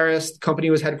 Paris. The company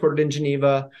was headquartered in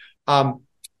Geneva.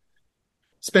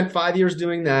 Spent 5 years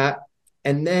doing that,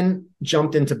 and then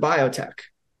jumped into biotech.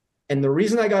 And the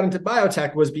reason I got into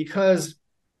biotech was because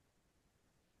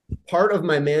part of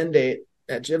my mandate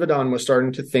at Givaudan was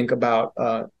starting to think about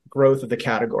growth of the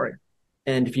category.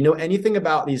 And if you know anything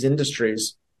about these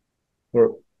industries,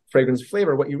 or fragrance and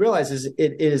flavor, what you realize is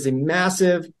it is a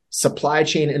massive supply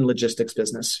chain and logistics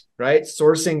business, right?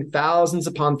 Sourcing thousands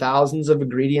upon thousands of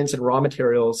ingredients and raw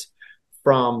materials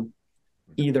from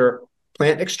either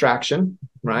plant extraction,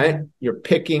 right? You're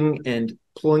picking and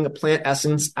pulling a plant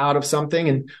essence out of something.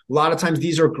 And a lot of times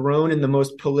these are grown in the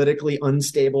most politically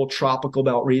unstable tropical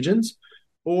belt regions,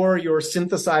 or you're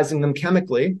synthesizing them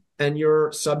chemically and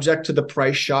you're subject to the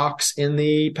price shocks in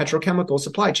the petrochemical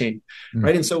supply chain,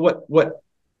 right? And so what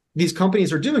these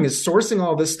companies are doing is sourcing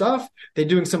all this stuff. They're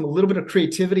doing a little bit of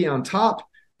creativity on top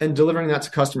and delivering that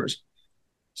to customers.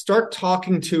 Start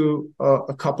talking to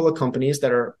a couple of companies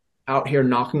that are out here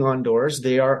knocking on doors.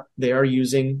 They are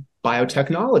using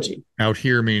biotechnology. Out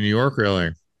here, meaning New York,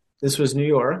 really? This was New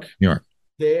York. New York.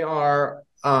 They are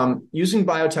using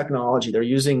biotechnology. They're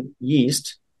using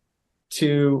yeast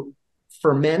to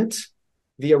ferment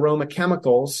the aroma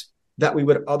chemicals that we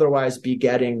would otherwise be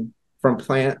getting from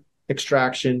plant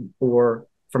extraction or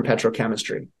from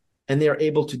petrochemistry. And they are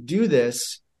able to do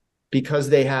this because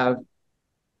they have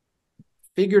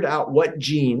figured out what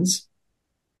genes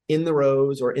in the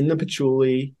rose or in the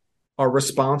patchouli are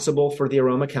responsible for the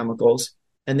aroma chemicals,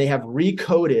 and they have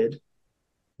recoded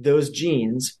those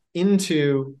genes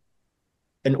into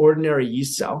an ordinary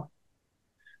yeast cell,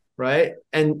 right?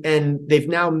 And they've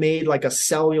now made like a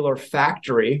cellular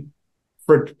factory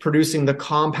for producing the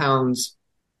compounds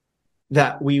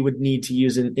that we would need to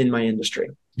use in my industry.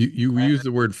 You use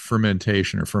the word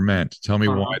fermentation or ferment. Tell me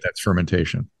why that's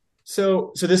fermentation.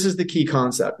 So this is the key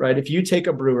concept, right? If you take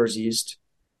a brewer's yeast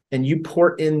and you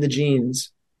port in the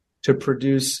genes to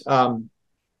produce,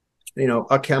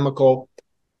 a chemical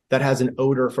that has an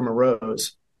odor from a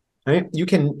rose, right? You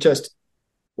can just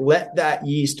let that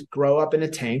yeast grow up in a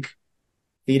tank,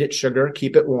 feed it sugar,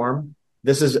 keep it warm.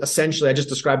 This is essentially, I just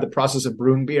described the process of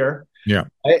brewing beer. Yeah.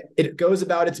 It goes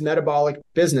about its metabolic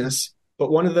business, but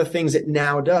one of the things it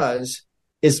now does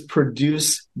is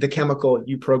produce the chemical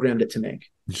you programmed it to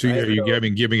make. So right? Are you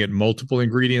giving it multiple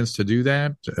ingredients to do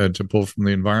that, to pull from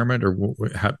the environment, or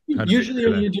how usually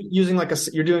you're using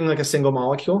you're doing like a single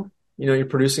molecule. You're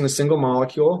producing a single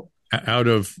molecule out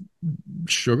of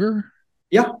sugar.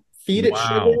 Yeah, feed it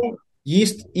sugar.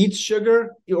 Yeast eats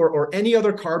sugar or any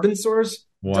other carbon source.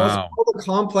 Wow. Does all the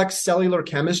complex cellular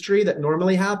chemistry that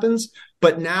normally happens,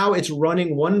 but now it's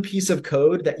running one piece of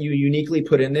code that you uniquely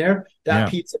put in there.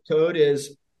 That piece of code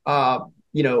is,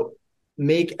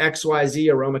 make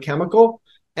XYZ aroma chemical,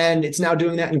 and it's now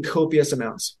doing that in copious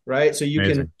amounts, right? So you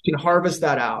can harvest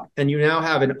that out, and you now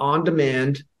have an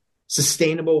on-demand,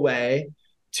 sustainable way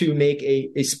to make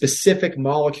a specific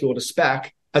molecule to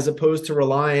spec, as opposed to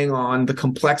relying on the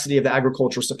complexity of the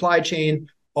agricultural supply chain,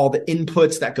 all the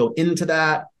inputs that go into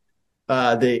that,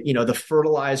 the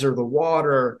fertilizer, the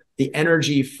water, the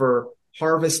energy for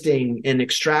harvesting and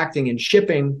extracting and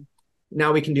shipping.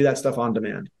 Now we can do that stuff on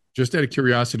demand. Just out of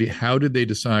curiosity, how did they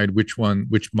decide which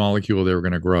molecule they were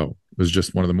going to grow? Was it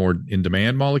just one of the more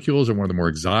in-demand molecules, or one of the more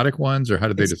exotic ones, or how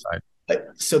did they decide?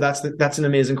 So that's an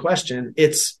amazing question.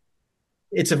 It's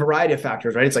a variety of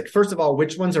factors, right? It's like, first of all,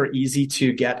 which ones are easy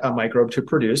to get a microbe to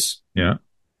produce? Yeah.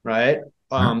 Right.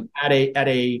 At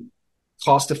a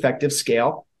cost-effective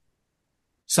scale.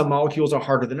 Some molecules are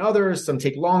harder than others. Some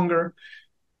take longer.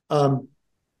 And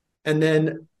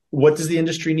then what does the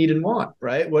industry need and want,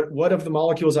 right? What of the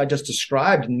molecules I just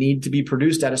described need to be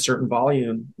produced at a certain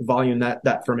volume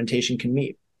that fermentation can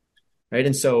meet, right?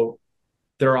 And so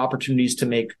there are opportunities to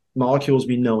make molecules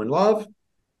we know and love.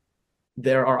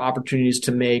 There are opportunities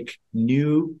to make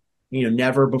new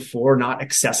never before not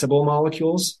accessible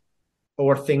molecules,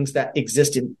 or things that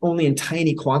exist only in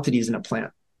tiny quantities in a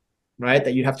plant, right?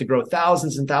 That you have to grow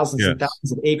thousands and thousands and Yes.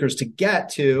 thousands of acres to get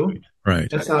to. Right.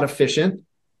 That's not efficient,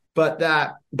 but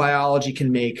that biology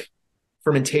can make,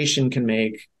 fermentation can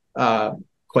make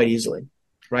quite easily,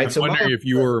 right? I'm wondering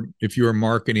if your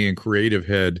marketing and creative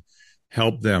head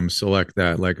help them select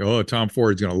that, like, oh, Tom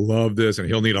Ford's going to love this and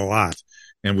he'll need a lot,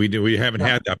 and we haven't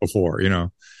had that before,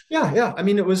 Yeah. I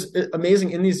mean, it was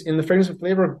amazing in the fragrance and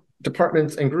flavor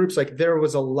departments and groups. Like, there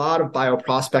was a lot of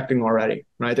bioprospecting already,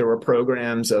 right? There were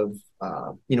programs of,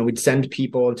 we'd send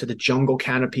people into the jungle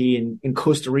canopy in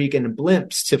Costa Rica and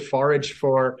blimps to forage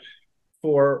for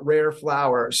rare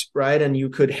flowers, right? And you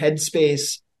could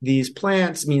headspace these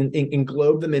plants,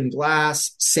 englobe them in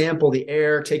glass, sample the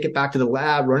air, take it back to the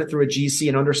lab, run it through a GC,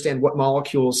 and understand what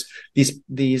molecules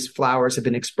these flowers have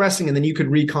been expressing, and then you could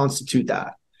reconstitute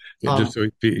that. Just so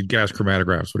the gas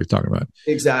chromatographs, what are you talking about?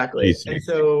 Exactly. And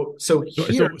so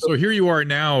here you are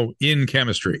now in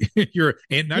chemistry. You're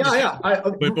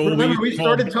remember we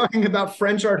started talking about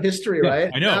French art history,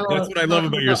 right? I know. That's what I love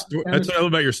about your story. That's what I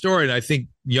love about your story, and I think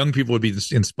young people would be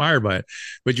inspired by it.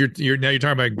 But you're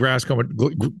talking about gas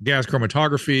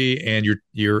chromatography, and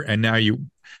now you,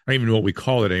 I don't even know what we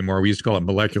call it anymore. We used to call it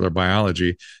molecular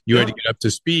biology. You had to get up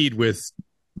to speed with,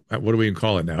 what do we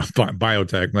call it now?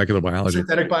 Biotech, molecular biology,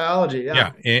 synthetic biology.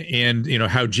 Yeah. And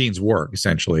how genes work,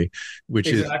 essentially, which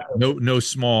is no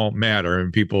small matter.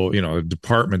 And people,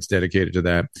 departments dedicated to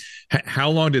that. How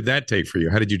long did that take for you?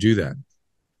 How did you do that?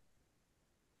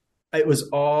 It was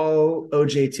all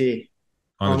OJT,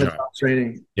 on the job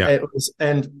training. Yeah.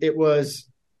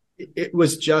 It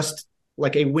was just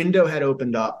like a window had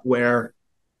opened up where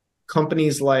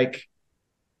companies like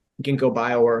Ginkgo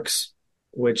Bioworks,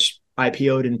 which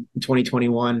IPO'd in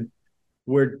 2021,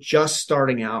 were just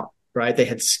starting out, right? They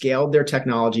had scaled their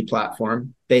technology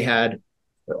platform. They had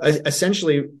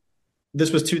essentially,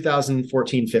 this was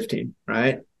 2014, 15,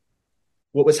 right?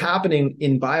 What was happening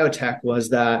in biotech was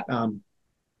that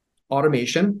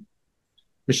automation,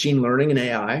 machine learning, and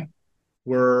AI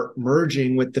were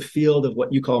merging with the field of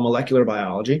what you call molecular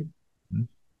biology,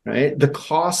 right? The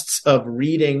costs of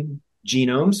reading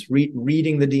genomes,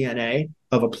 reading the DNA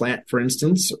of a plant, for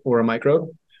instance, or a microbe,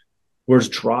 was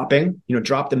dropping,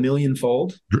 dropped a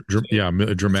millionfold.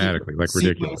 Dramatically, like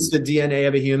ridiculous. The DNA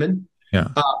of a human. Yeah.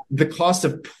 The cost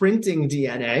of printing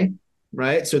DNA,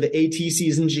 right? So the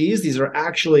ATCs and Gs, these are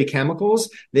actually chemicals.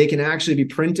 They can actually be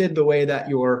printed the way that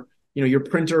your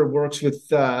printer works with,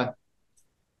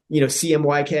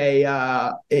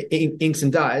 CMYK inks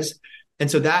and dyes.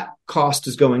 And so that cost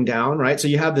is going down, right? So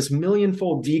you have this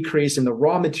millionfold decrease in the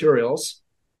raw materials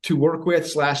to work with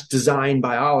 /design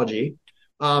biology.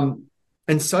 And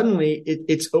suddenly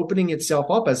it's opening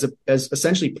itself up as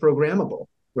essentially programmable,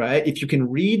 right? If you can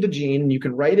read the gene and you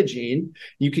can write a gene,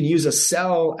 you can use a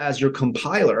cell as your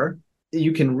compiler.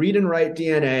 You can read and write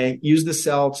DNA, use the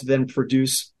cell to then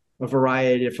produce a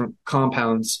variety of different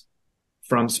compounds,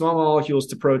 from small molecules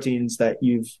to proteins that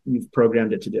you've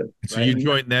programmed it to do. So you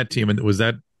joined that team, and was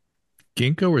that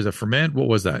Ginkgo or is it Ferment? What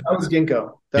was that? That was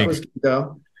Ginkgo. Was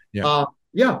Ginkgo.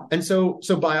 Yeah. And so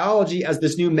biology as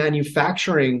this new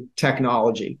manufacturing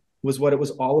technology was what it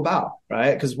was all about,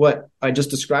 right? Because what I just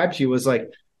described to you was like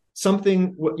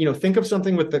something, think of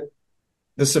something with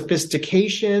the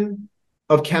sophistication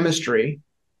of chemistry,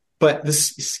 but the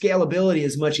scalability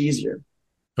is much easier.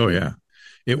 Oh, yeah.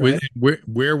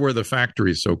 Where were the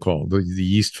factories, so-called, the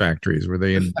yeast factories? Were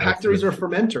they in factories or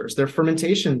fermenters? They're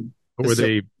fermentation. Were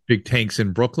they big tanks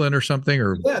in Brooklyn or something?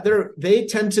 Or they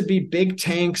tend to be big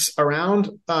tanks around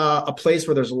a place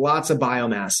where there's lots of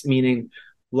biomass, meaning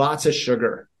lots of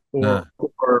sugar or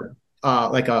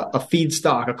like a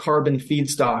feedstock, a carbon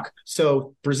feedstock.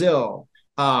 So Brazil,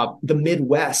 the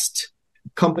Midwest,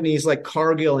 companies like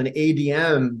Cargill and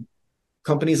ADM,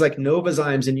 companies like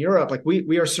Novozymes in Europe, like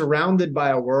we are surrounded by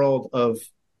a world of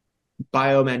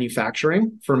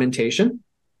biomanufacturing, fermentation.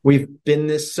 We've been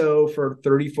this for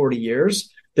 30, 40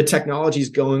 years. The technology is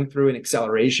going through an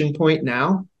acceleration point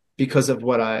now because of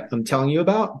what I'm telling you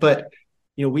about. But,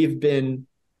 we've been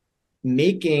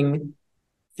making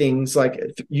things like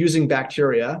using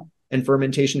bacteria and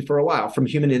fermentation for a while, from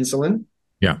human insulin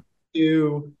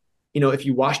to, if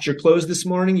you washed your clothes this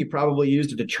morning, you probably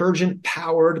used a detergent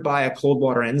powered by a cold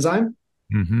water enzyme.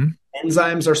 Mm-hmm.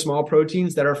 Enzymes are small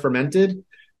proteins that are fermented,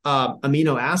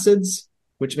 amino acids,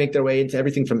 which make their way into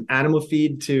everything from animal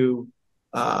feed to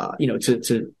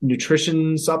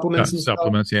nutrition supplements.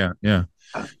 Supplements, yeah.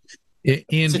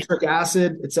 And citric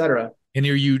acid, etc. And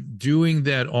are you doing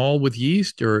that all with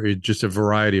yeast, or just a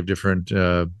variety of different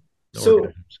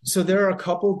So, so there are a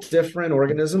couple different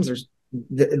organisms.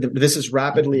 This is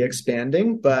rapidly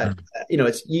expanding, but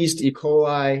it's yeast, E.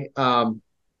 coli,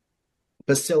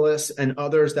 bacillus, and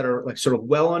others that are like sort of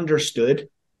well understood,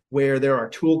 where there are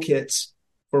toolkits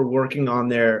for working on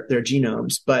their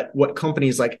genomes. But what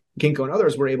companies like Ginkgo and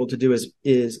others were able to do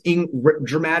is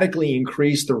dramatically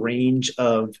increase the range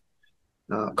of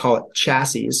call it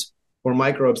chassis or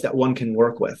microbes that one can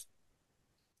work with.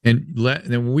 And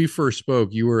then when we first spoke,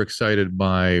 you were excited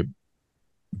by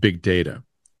big data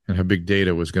and how big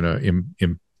data was going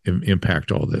to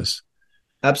impact all this.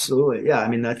 Absolutely, yeah. I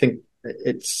mean, I think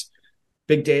it's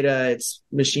big data, it's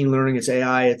machine learning, it's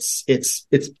AI,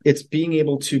 it's being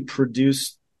able to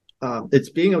produce, it's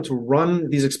being able to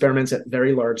run these experiments at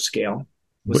very large scale.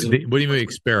 What do you mean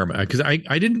experiment? Because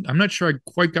I'm not sure I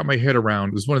quite got my head around.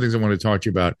 It was one of the things I wanted to talk to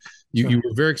you about. You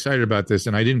were very excited about this,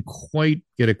 and I didn't quite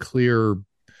get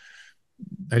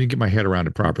I didn't get my head around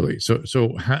it properly. So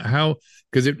how,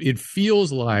 because it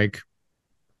feels like,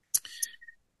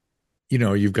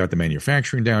 you've got the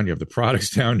manufacturing down, you have the products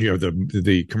down, you have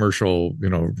the commercial,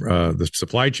 the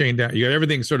supply chain down, you got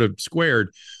everything sort of squared.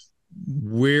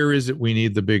 Where is it we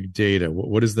need the big data?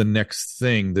 What is the next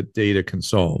thing that data can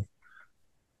solve?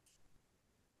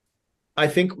 I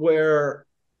think where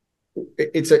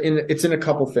it's in a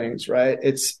couple things, right?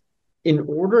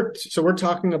 So we're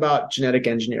talking about genetic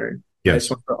engineering. Yes. I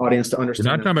just want our audience to understand.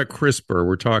 We're not talking about CRISPR.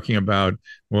 We're talking about,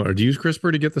 do you use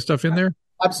CRISPR to get the stuff in there?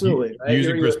 Absolutely. Right?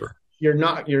 Using CRISPR.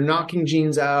 You're knocking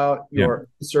genes out. You're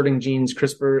inserting genes.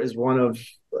 CRISPR is one of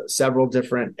several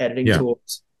different editing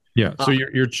tools. Yeah. So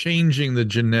you're changing the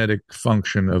genetic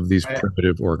function of these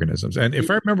primitive organisms. And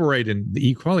if I remember right, in the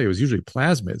E. coli, it was usually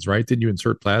plasmids, right? Didn't you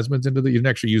insert plasmids into you didn't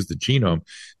actually use the genome.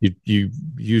 You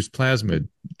used plasmid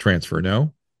transfer,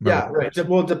 no? Yeah, right.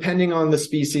 Well, depending on the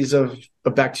species of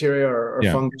bacteria or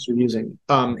fungus you're using.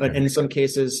 But in some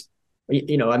cases, we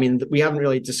haven't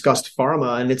really discussed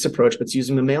pharma and its approach, but it's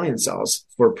using mammalian cells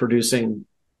for producing,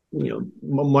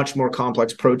 much more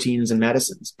complex proteins and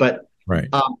medicines. But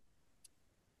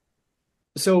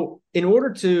so in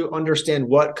order to understand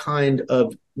what kind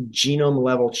of genome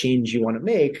level change you want to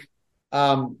make,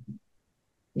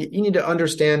 you need to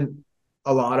understand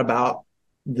a lot about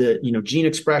the, gene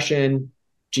expression,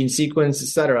 gene sequence, et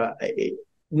cetera.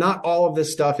 Not all of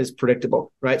this stuff is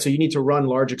predictable, right? So you need to run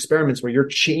large experiments where you're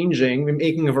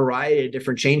making a variety of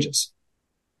different changes.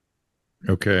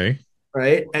 Okay.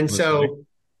 Right. And so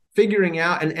figuring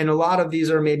out, and a lot of these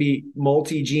are maybe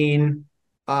multi-gene,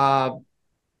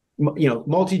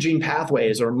 multi-gene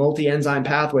pathways or multi-enzyme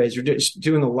pathways. You're just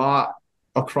doing a lot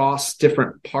across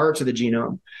different parts of the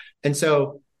genome. And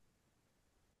so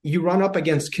you run up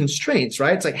against constraints,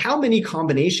 right? It's like, how many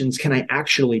combinations can I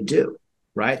actually do,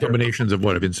 right? Combinations of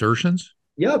what? Of insertions?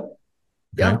 Yep. Okay.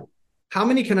 Yep. How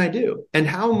many can I do? And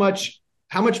how much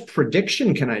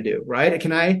prediction can I do, right?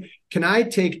 Can I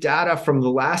take data from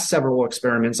the last several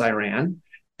experiments I ran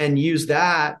and use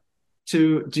that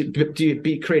to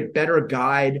create a better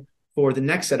guide for the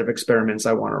next set of experiments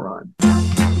I want to run?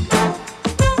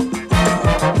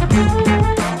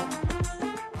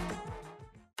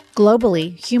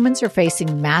 Globally, humans are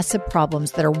facing massive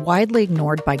problems that are widely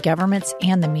ignored by governments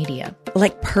and the media.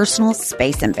 Like personal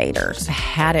space invaders. I've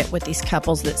had it with these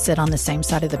couples that sit on the same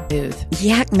side of the booth.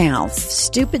 Yak mouths.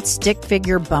 Stupid stick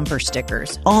figure bumper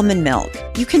stickers. Almond milk.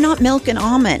 You cannot milk an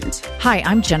almond. Hi,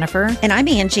 I'm Jennifer. And I'm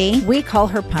Angie. We call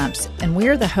her Pumps, and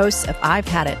we're the hosts of I've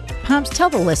Had It. Pumps, tell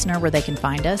the listener where they can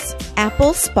find us.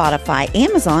 Apple, Spotify,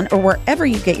 Amazon, or wherever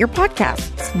you get your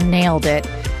podcasts. Nailed it.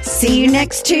 See you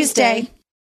next Tuesday.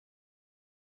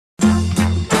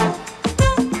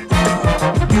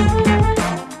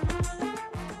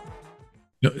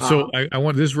 So I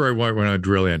want, this is where I want to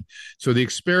drill in. So the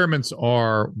experiments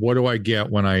are, what do I get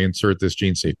when I insert this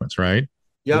gene sequence, right?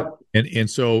 Yep. And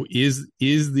so is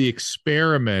the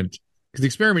experiment, because the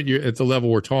experiment at the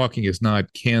level we're talking is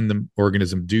not, can the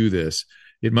organism do this?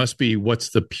 It must be,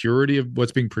 what's the purity of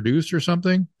what's being produced or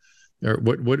something? Or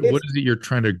what is it you're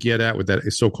trying to get at with that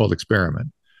so-called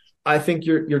experiment? I think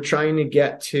you're trying to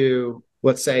get to,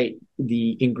 let's say,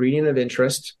 the ingredient of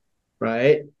interest,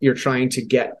 right? You're trying to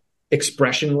get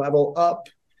expression level up.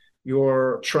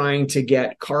 You're trying to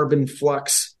get carbon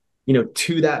flux,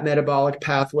 to that metabolic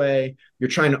pathway. You're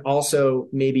trying to also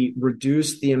maybe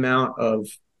reduce the amount of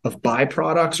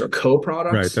byproducts or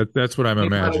co-products. Right. That's what I'm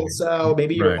imagining. So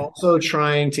maybe you're also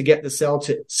trying to get the cell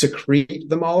to secrete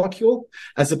the molecule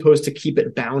as opposed to keep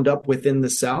it bound up within the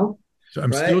cell. So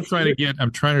I'm still trying to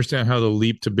understand how the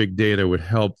leap to big data would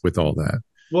help with all that.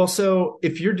 Well, so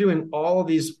if you're doing all of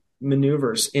these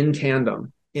maneuvers in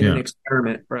tandem in an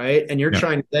experiment, right? And you're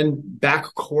trying to then back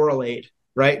correlate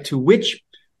right? To which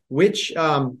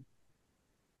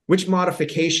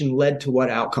modification led to what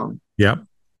outcome. Yeah.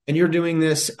 And you're doing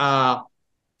this,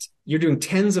 you're doing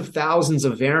tens of thousands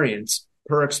of variants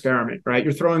per experiment, right?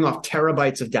 You're throwing off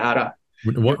terabytes of data.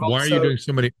 Why are you doing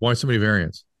so many? Why so many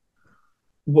variants?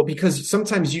 Well, because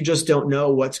sometimes you just don't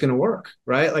know what's going to work,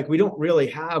 right? Like we don't really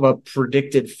have a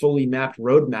predicted, fully mapped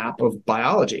roadmap of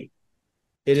biology.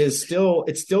 It's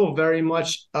still very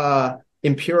much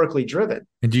empirically driven.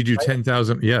 And do you do right?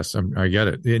 10,000? Yes, I get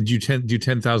it. And do you do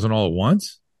 10,000 all at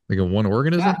once, like in one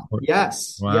organism? Yeah.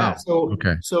 Yes. Wow. Yeah.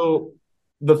 So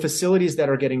the facilities that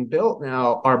are getting built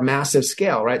now are massive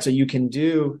scale, right? So you can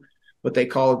do what they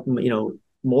call,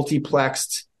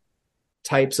 multiplexed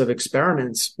types of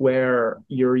experiments where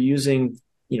you're using,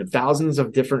 thousands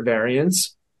of different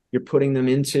variants. You're putting them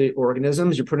into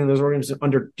organisms. You're putting those organisms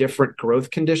under different growth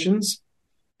conditions,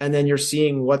 and then you're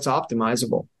seeing what's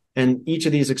optimizable. And each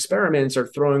of these experiments are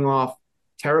throwing off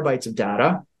terabytes of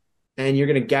data, and you're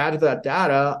going to gather that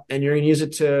data and you're going to use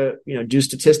it to, do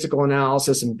statistical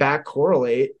analysis and back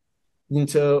correlate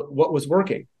into what was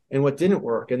working and what didn't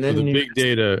work. And then so the big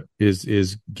data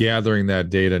is gathering that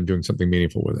data and doing something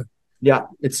meaningful with it. Yeah,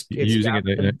 it's using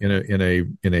it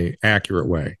in a accurate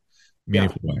way,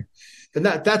 meaningful way. And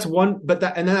that's one,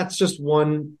 and that's just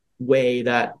one way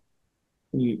that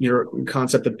your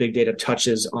concept of big data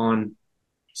touches on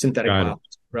synthetic biology,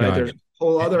 right? There's a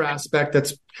whole other aspect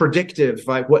that's predictive,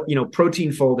 like what,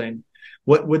 protein folding.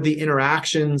 What would the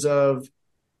interactions of,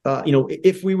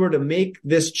 if we were to make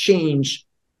this change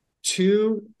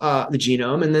to the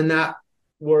genome, and then that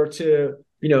were to,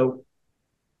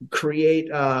 create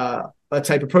a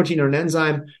type of protein or an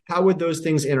enzyme, how would those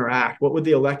things interact? What would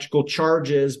the electrical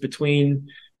charges between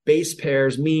base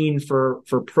pairs mean for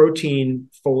protein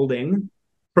folding?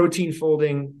 Protein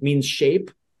folding means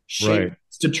shape. Shape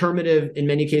is determinative in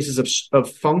many cases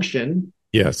of function.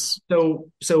 Yes.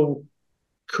 So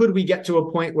could we get to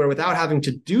a point where without having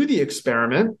to do the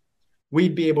experiment,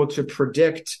 we'd be able to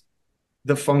predict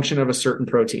the function of a certain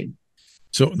protein?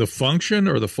 So the function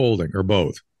or the folding or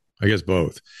both? I guess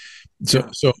both.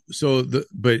 But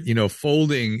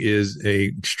folding is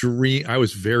I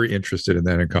was very interested in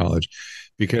that in college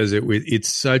because it's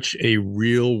such a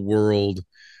real world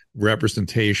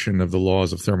representation of the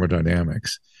laws of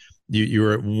thermodynamics.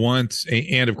 You're at once,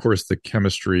 and of course the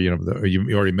chemistry,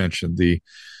 you already mentioned the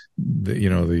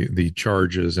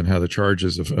charges and how the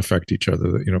charges affect each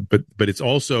other, but it's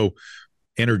also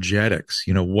energetics.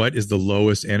 What is the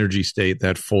lowest energy state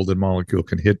that folded molecule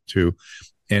can hit to?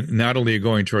 And not only are you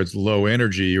going towards low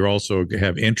energy, you also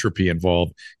have entropy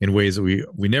involved in ways that we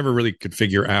never really could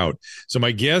figure out. So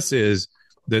my guess is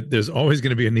that there's always going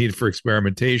to be a need for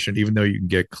experimentation, even though you can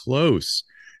get close.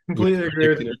 Completely agree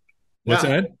with you. What's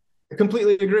that? I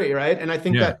completely agree, right? And I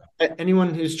think that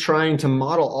anyone who's trying to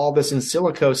model all this in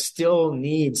silico still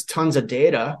needs tons of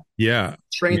data. Yeah.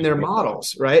 Train their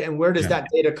models, right? And where does that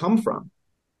data come from?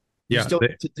 You still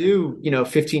need to do,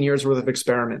 15 years worth of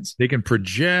experiments. They can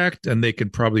project and they can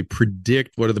probably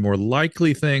predict what are the more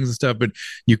likely things and stuff, but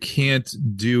you can't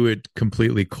do it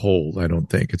completely cold. I don't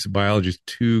think biology is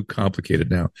too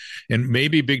complicated now. And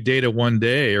maybe big data one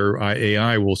day or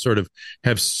AI will sort of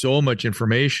have so much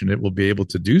information, it will be able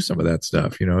to do some of that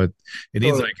stuff. It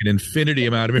needs like an infinity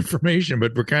amount of information,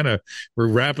 but we're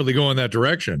rapidly going that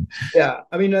direction. Yeah.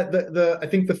 I mean, I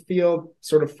think the field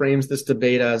sort of frames this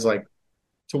debate as like,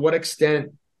 to what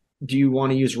extent do you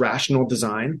want to use rational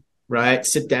design, right?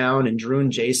 Sit down and Drew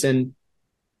and Jason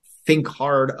think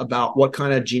hard about what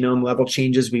kind of genome level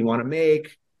changes we want to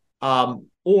make.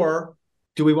 Or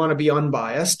do we want to be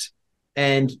unbiased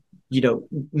and,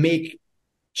 make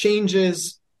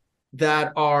changes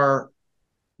that are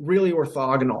really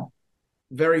orthogonal,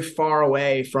 very far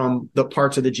away from the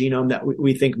parts of the genome that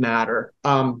we think matter.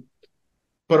 And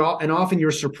often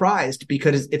you're surprised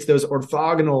because it's those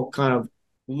orthogonal kind of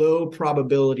low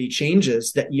probability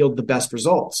changes that yield the best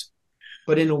results.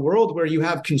 But in a world where you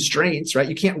have constraints, right?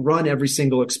 You can't run every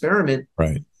single experiment.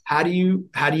 Right. How do you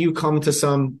come to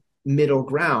some middle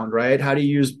ground, right? How do you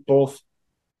use both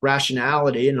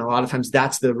rationality, and a lot of times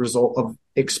that's the result of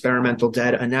experimental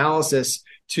data analysis,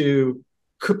 to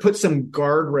put some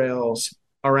guardrails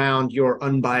around your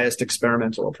unbiased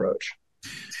experimental approach?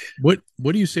 What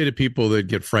do you say to people that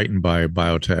get frightened by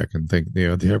biotech and think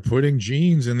they're putting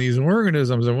genes in these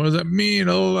organisms and what does that mean?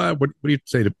 What do you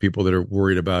say to people that are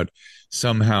worried about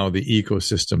somehow the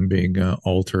ecosystem being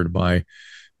altered by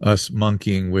us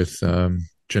monkeying with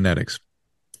genetics?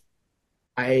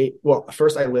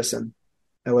 First I listen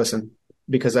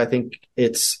because I think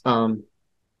it's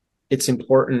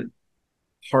important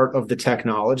part of the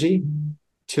technology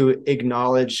to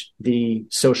acknowledge the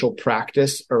social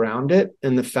practice around it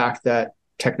and the fact that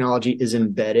technology is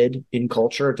embedded in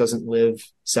culture. It doesn't live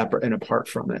separate and apart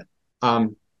from it.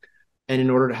 And in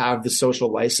order to have the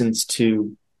social license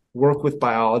to work with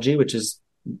biology, which is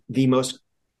the most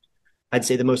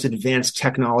advanced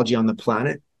technology on the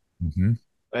planet,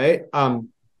 right?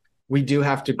 We do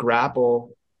have to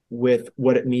grapple with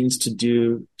what it means to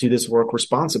do this work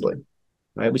responsibly,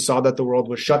 right? We saw that the world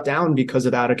was shut down because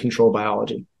of out of control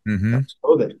biology. That's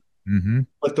COVID.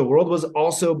 But the world was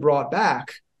also brought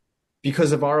back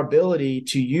because of our ability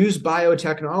to use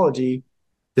biotechnology,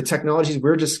 the technologies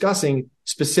we're discussing,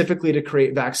 specifically to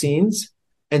create vaccines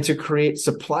and to create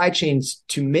supply chains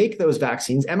to make those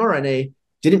vaccines. mRNA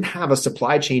didn't have a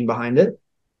supply chain behind it.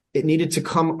 It needed to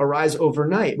arise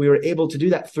overnight. We were able to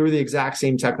do that through the exact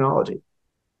same technology.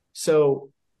 So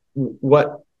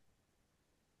what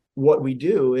we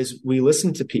do is we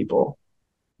listen to people.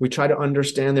 We try to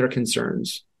understand their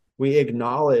concerns. We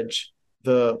acknowledge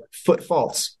the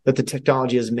footfalls that the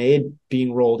technology has made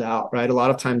being rolled out, right? A lot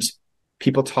of times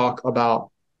people talk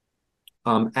about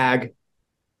ag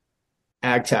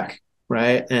tech,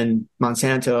 right? And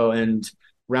Monsanto and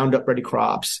Roundup Ready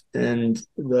crops and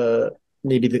the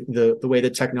way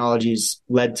that technologies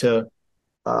led to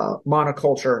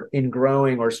monoculture in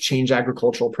growing or change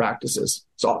agricultural practices.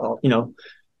 So,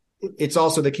 it's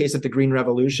also the case that the Green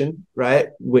Revolution, right,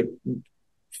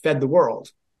 fed the world,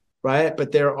 right?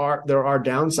 But there are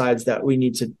downsides that we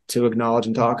need to acknowledge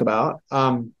and talk about.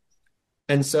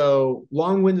 And so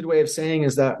long-winded way of saying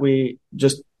is that we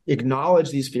just acknowledge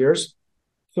these fears,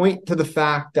 point to the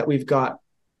fact that we've got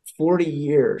 40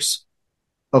 years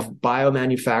of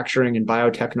biomanufacturing and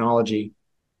biotechnology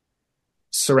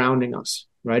surrounding us,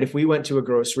 right? If we went to a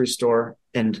grocery store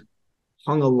and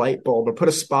hung a light bulb or put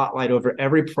a spotlight over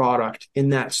every product in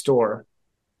that store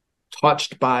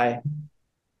touched by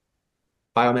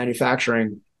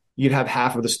biomanufacturing, you'd have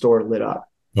half of the store lit up.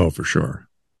 Oh, for sure.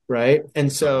 Right.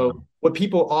 And so what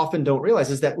people often don't realize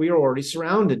is that we are already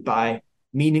surrounded by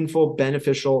meaningful,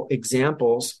 beneficial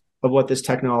examples of what this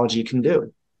technology can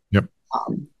do. Yep.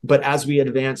 But as we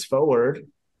advance forward,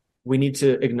 we need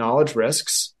to acknowledge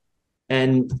risks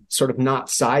and sort of not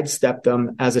sidestep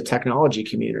them as a technology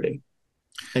community.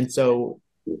 And so,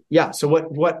 yeah.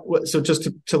 So so just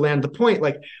to land the point,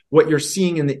 like what you're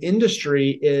seeing in the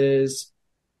industry is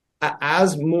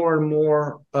as more and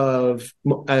more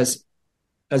as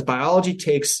biology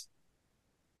takes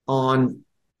on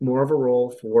more of a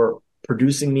role for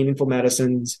producing meaningful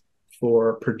medicines,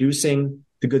 for producing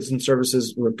the goods and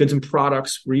services, or goods and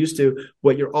products we're used to,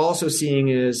 what you're also seeing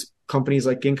is companies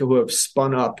like Ginkgo who have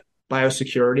spun up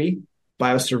biosecurity,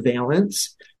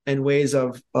 biosurveillance, and ways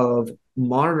of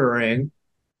monitoring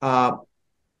the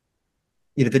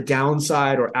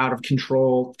downside or out of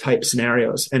control type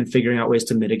scenarios and figuring out ways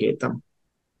to mitigate them.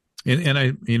 And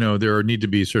I, there need to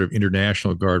be sort of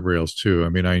international guardrails too. I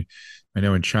mean, I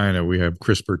know in China we have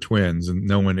CRISPR twins, and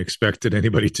no one expected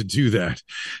anybody to do that,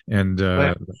 and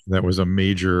Right. that was a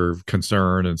major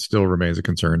concern, and still remains a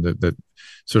concern that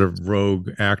sort of rogue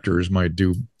actors might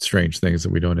do strange things that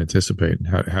we don't anticipate. And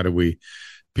how do we?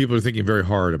 People are thinking very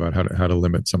hard about how to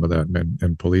limit some of that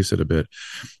and police it a bit.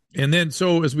 And then,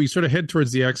 so as we sort of head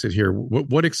towards the exit here,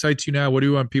 what excites you now? What do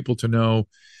you want people to know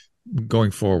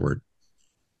going forward?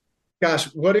 Gosh,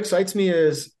 what excites me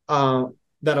is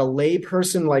that a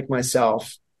layperson like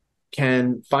myself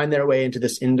can find their way into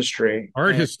this industry.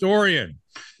 Art historian.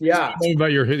 Yeah. Tell me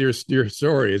about your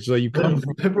story. It's like you come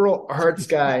from liberal arts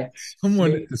guy.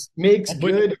 someone makes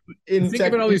good in think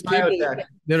about all these people biotech.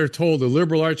 that are told the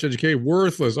liberal arts education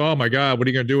worthless. Oh my God, what are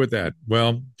you going to do with that?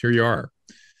 Well, here you are.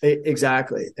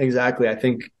 Exactly. I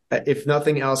think if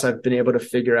nothing else, I've been able to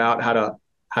figure out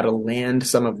how to land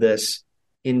some of this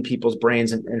in people's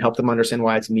brains and help them understand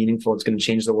why it's meaningful. It's going to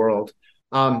change the world.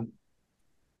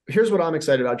 Here's what I'm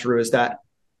excited about, Drew, is that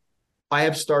I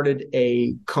have started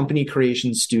a company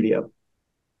creation studio,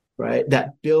 right?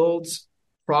 That builds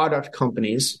product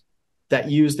companies that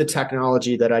use the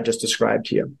technology that I just described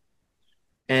to you.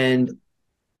 And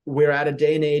we're at a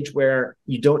day and age where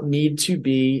you don't need to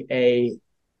be a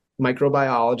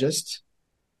microbiologist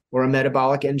or a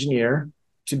metabolic engineer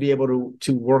to be able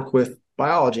to work with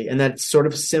biology. And that's sort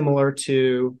of similar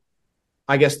to,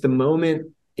 I guess, the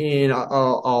moment in,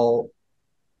 I'll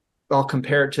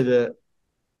compare it to the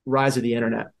rise of the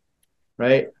internet,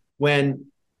 right?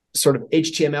 When sort of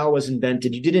HTML was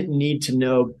invented, you didn't need to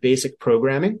know basic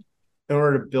programming in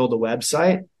order to build a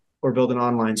website or build an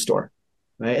online store,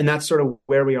 right? And that's sort of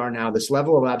where we are now, this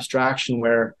level of abstraction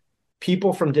where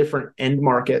people from different end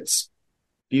markets,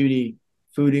 beauty,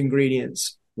 food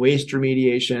ingredients, waste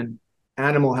remediation,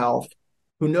 animal health,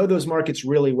 who know those markets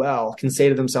really well can say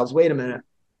to themselves, wait a minute,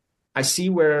 I see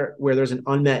where there's an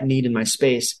unmet need in my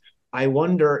space. I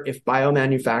wonder if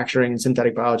biomanufacturing and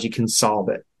synthetic biology can solve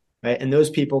it. Right? And those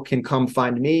people can come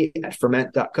find me at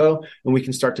ferment.co, and we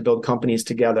can start to build companies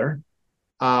together.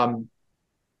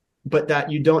 But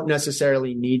that you don't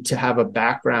necessarily need to have a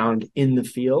background in the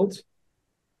field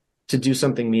to do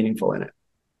something meaningful in it.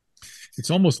 It's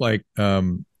almost like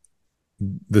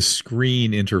the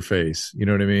screen interface. You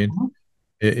know what I mean? Mm-hmm.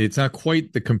 It's not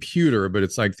quite the computer, but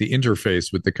it's like the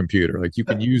interface with the computer. Like you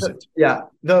can use it. Yeah,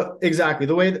 exactly.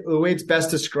 The way it's best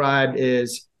described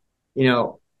is,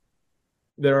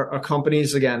 there are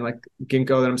companies, again, like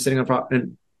Ginkgo that I'm sitting on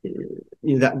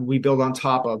and that we build on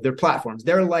top of. They're platforms.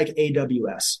 They're like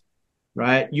AWS,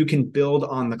 right? You can build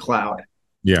on the cloud.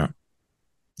 Yeah.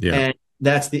 And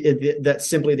that's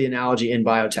simply the analogy in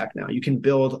biotech now. You can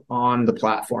build on the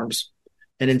platforms,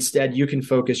 and instead you can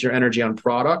focus your energy on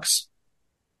products,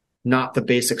 not the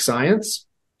basic science.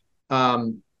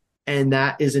 And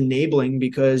that is enabling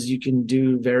because you can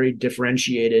do very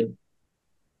differentiated,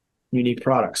 unique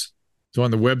products. So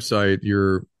on the website,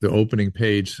 the opening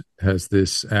page has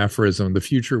this aphorism: "The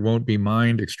future won't be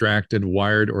mined, extracted,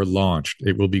 wired, or launched.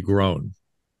 It will be grown."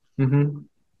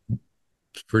 Mm-hmm.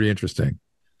 It's pretty interesting.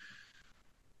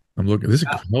 I'm looking. This is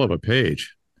a hell of a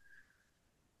page.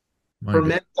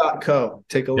 Ferment.co.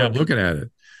 Take a look. Yeah, I'm looking at it.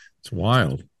 It's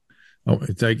wild. Oh,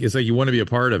 it's like you want to be a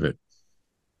part of it.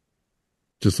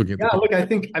 Just looking at look, I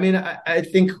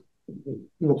think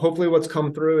hopefully what's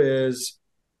come through is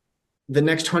the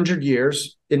next 100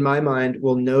 years, in my mind,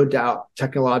 will no doubt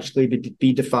technologically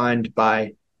be defined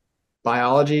by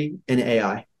biology and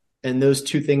AI. And those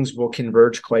two things will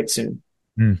converge quite soon.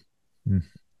 Mm-hmm.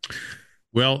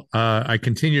 Well, I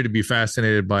continue to be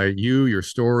fascinated by you, your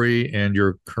story, and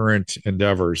your current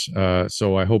endeavors.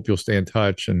 So I hope you'll stay in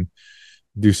touch and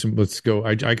do some. Let's go.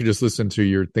 I could just listen to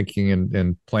your thinking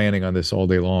and planning on this all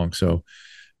day long. So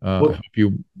I hope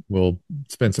you will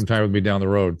spend some time with me down the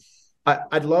road.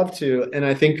 I'd love to, and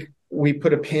I think we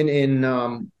put a pin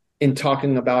in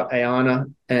talking about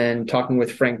Ayana and talking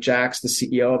with Frank Jacks, the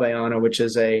CEO of Ayana, which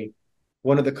is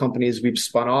one of the companies we've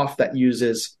spun off that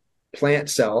uses plant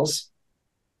cells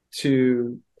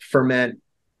to ferment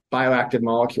bioactive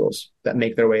molecules that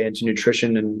make their way into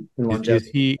nutrition and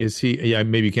longevity. Is he? Yeah,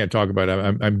 maybe you can't talk about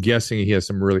it. I'm guessing he has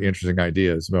some really interesting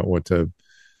ideas about what to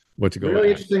go. Really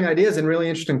interesting ideas and really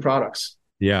interesting products.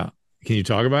 Yeah, can you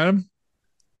talk about them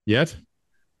yet?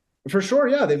 For sure.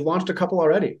 Yeah, they've launched a couple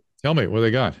already. Tell me what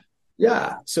they got.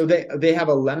 Yeah, so they have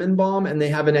a lemon balm and they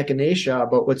have an echinacea.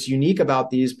 But what's unique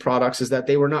about these products is that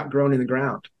they were not grown in the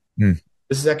ground. This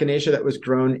is echinacea that was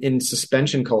grown in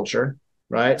suspension culture,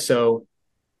 right? So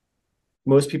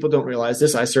most people don't realize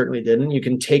this. I certainly didn't. You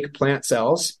can take plant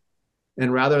cells,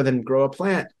 and rather than grow a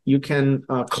plant, you can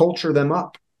culture them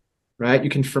up, right? You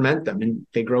can ferment them, and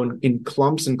they grow in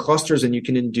clumps and clusters, and you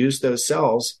can induce those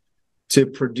cells to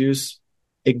produce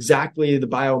exactly the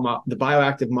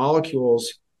bioactive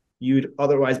molecules you'd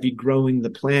otherwise be growing the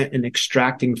plant and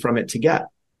extracting from it to get,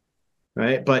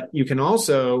 right? But you can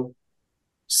also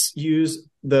use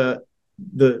the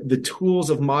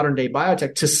tools of modern day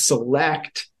biotech to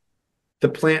select the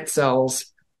plant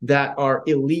cells that are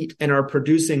elite and are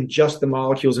producing just the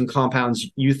molecules and compounds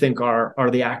you think are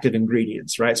the active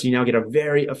ingredients, right? So you now get a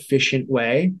very efficient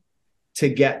way to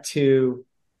get to,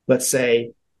 let's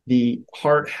say, the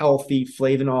heart healthy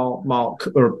flavanol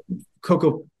or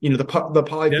cocoa, the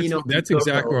polyphenol. That's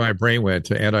exactly where my brain went,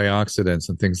 to antioxidants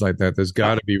and things like that. There's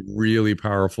got to be really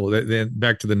powerful. Then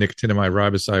back to the nicotinamide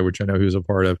riboside, which I know he was a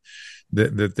part of,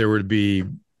 that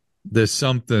there's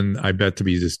something I bet to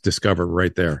be discovered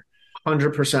right there.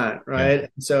 100%, right? Yeah.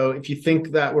 So if you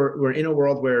think that we're in a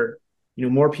world where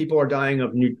more people are dying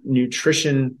of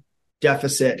nutrition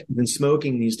deficit than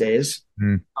smoking these days,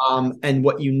 and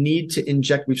what you need to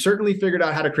inject, we've certainly figured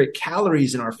out how to create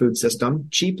calories in our food system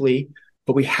cheaply,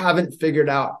 but we haven't figured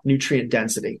out nutrient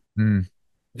density.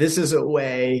 This is a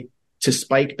way to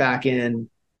spike back in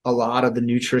a lot of the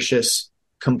nutritious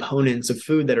components of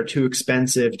food that are too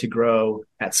expensive to grow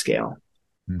at scale.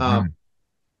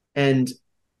 And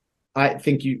I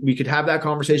think we could have that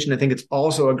conversation. I think it's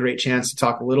also a great chance to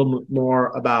talk a little more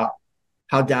about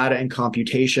how data and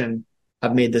computation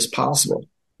have made this possible,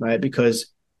 right? Because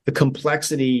the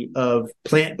complexity of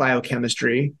plant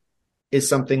biochemistry is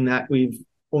something that we've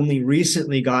only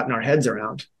recently gotten our heads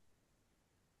around.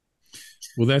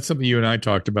 Well, that's something you and I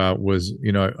talked about was,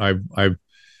 I've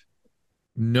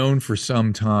known for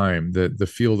some time that the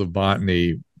field of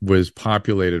botany was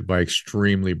populated by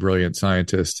extremely brilliant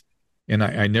scientists. And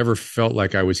I never felt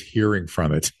like I was hearing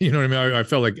from it. You know what I mean? I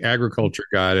felt like agriculture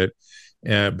got it,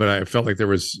 but I felt like there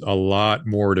was a lot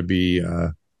more to be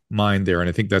mined there, and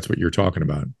I think that's what you're talking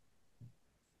about.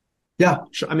 Yeah,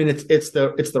 sure. I mean, it's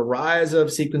the rise of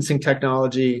sequencing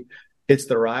technology. It's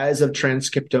the rise of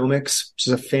transcriptomics, which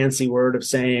is a fancy word of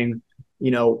saying,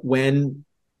 when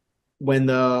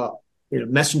the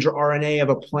messenger RNA of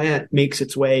a plant makes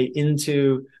its way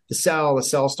into the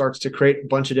cell starts to create a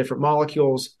bunch of different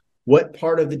molecules. What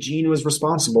part of the gene was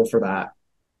responsible for that?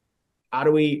 How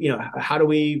do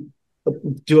we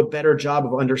do a better job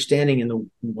of understanding in the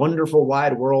wonderful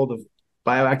wide world of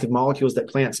bioactive molecules that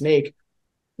plants make,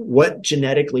 what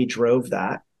genetically drove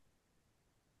that?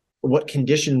 What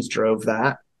conditions drove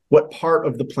that? What part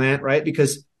of the plant, right?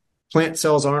 Because plant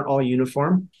cells aren't all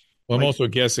uniform. Well, I'm also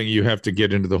guessing you have to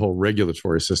get into the whole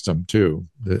regulatory system too,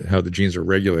 how the genes are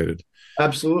regulated.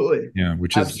 Absolutely. Yeah,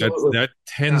 which is that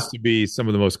tends to be some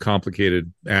of the most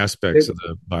complicated aspects of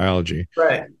the biology.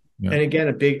 Right. Yeah. And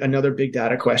again, another big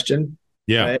data question.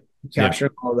 Yeah. Right?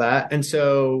 Capturing all that.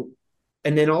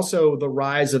 And then also the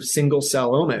rise of single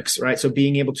cell omics, right? So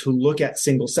being able to look at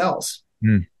single cells,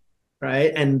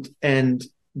 right? And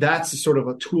that's sort of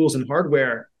a tools and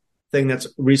hardware thing that's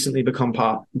recently become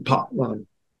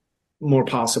more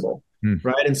possible,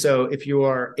 right? And so if you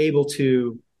are able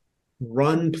to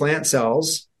run plant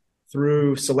cells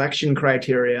through selection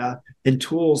criteria and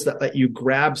tools that let you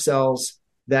grab cells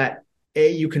that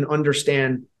you can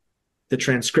understand the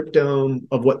transcriptome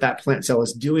of what that plant cell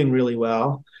is doing really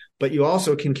well, but you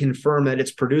also can confirm that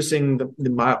it's producing the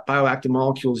bioactive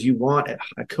molecules you want at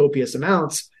copious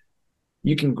amounts.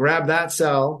 You can grab that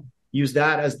cell, use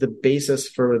that as the basis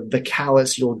for the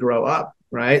callus you'll grow up,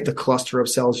 right? The cluster of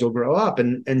cells you'll grow up.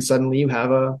 And suddenly you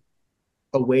have a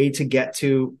way to get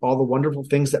to all the wonderful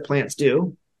things that plants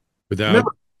do.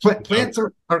 Remember, plants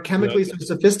are chemically so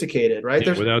sophisticated, right?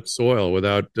 Yeah, without soil,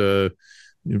 without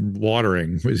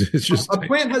watering. It's just a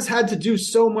plant has had to do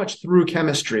so much through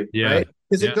chemistry, right?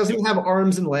 Because it doesn't have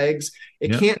arms and legs.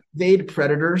 It can't evade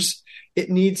predators. It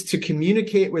needs to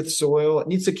communicate with soil. It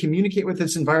needs to communicate with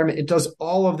its environment. It does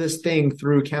all of this thing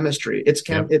through chemistry.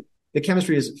 The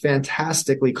chemistry is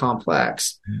fantastically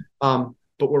complex.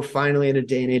 But we're finally in a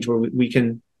day and age where we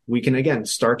can again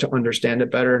start to understand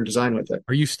it better and design with it.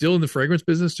 Are you still in the fragrance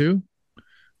business too?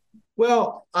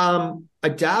 Well, I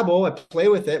dabble, I play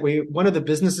with it. One of the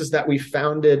businesses that we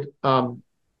founded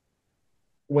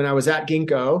when I was at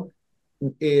Ginkgo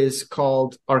is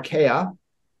called Archaea.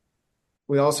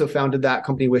 We also founded that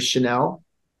company with Chanel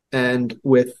and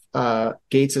with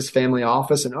Gates's family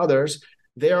office and others.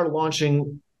 They are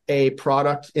launching a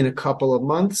product in a couple of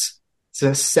months. It's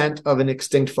a scent of an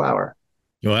extinct flower.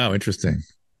 Wow, interesting.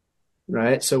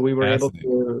 Right. So we were able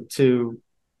to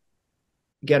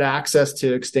get access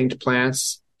to extinct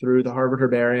plants through the Harvard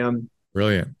Herbarium.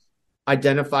 Brilliant.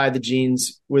 Identify the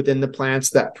genes within the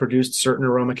plants that produced certain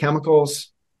aroma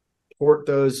chemicals, port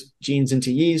those genes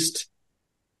into yeast,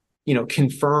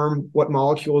 confirm what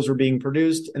molecules are being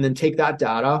produced, and then take that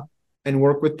data and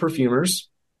work with perfumers,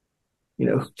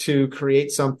 to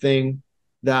create something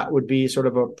that would be sort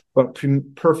of a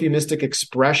perfumistic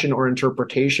expression or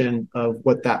interpretation of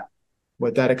what that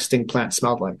extinct plant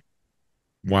smelled like.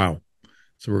 Wow.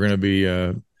 So we're going to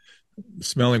be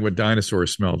smelling what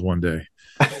dinosaurs smelled one day.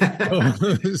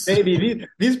 Maybe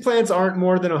these plants aren't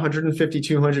more than 150,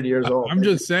 200 years old. I'm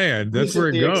just saying that's where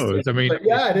it goes. Extinct. I mean,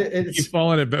 it's keep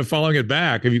following it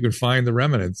back. If you can find the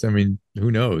remnants, I mean, who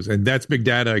knows? And that's big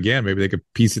data again. Maybe they could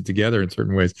piece it together in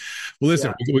certain ways. Well,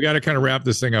 listen, we got to kind of wrap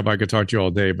this thing up. I could talk to you all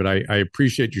day, but I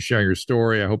appreciate you sharing your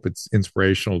story. I hope it's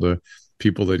inspirational to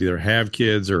people that either have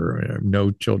kids or no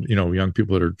children, young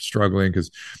people that are struggling, because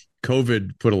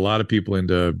COVID put a lot of people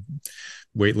into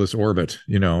weightless orbit,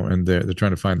 and they're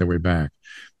trying to find their way back.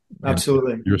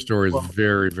 Absolutely. And your story is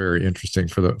very, very interesting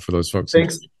for those folks.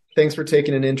 Thanks for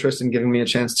taking an interest and giving me a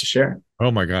chance to share.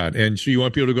 Oh my God. And so you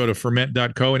want people to go to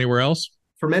ferment.co anywhere else?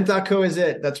 Ferment.co is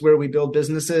it. That's where we build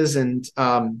businesses and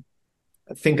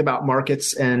think about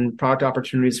markets and product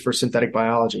opportunities for synthetic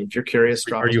biology. If you're curious,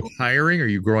 are you hiring? Are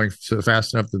you growing so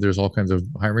fast enough that there's all kinds of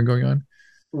hiring going on?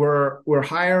 We're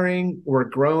hiring, we're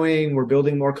growing, we're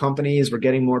building more companies, we're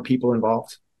getting more people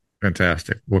involved.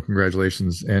 Fantastic. Well,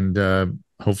 congratulations. And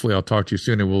hopefully I'll talk to you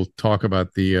soon and we'll talk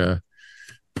about the,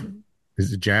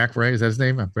 is it Jack, right? Is that his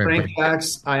name? Frank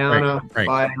Jacks, Iona,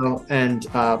 Bio, and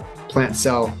plant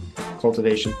cell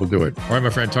cultivation. We'll do it. All right, my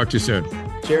friend. Talk to you soon.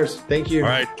 Cheers. Thank you. All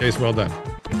right. Case well done.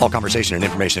 All conversation and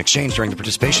information exchanged during the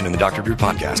participation in the Dr. Drew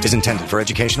podcast is intended for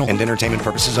educational and entertainment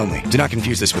purposes only. Do not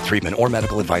confuse this with treatment or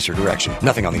medical advice or direction.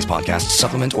 Nothing on these podcasts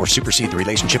supplement or supersede the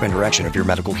relationship and direction of your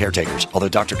medical caretakers. Although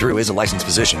Dr. Drew is a licensed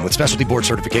physician with specialty board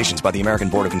certifications by the American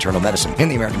Board of Internal Medicine and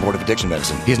the American Board of Addiction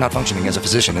Medicine, he is not functioning as a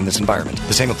physician in this environment.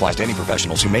 The same applies to any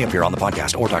professionals who may appear on the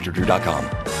podcast or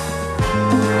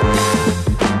drdrew.com.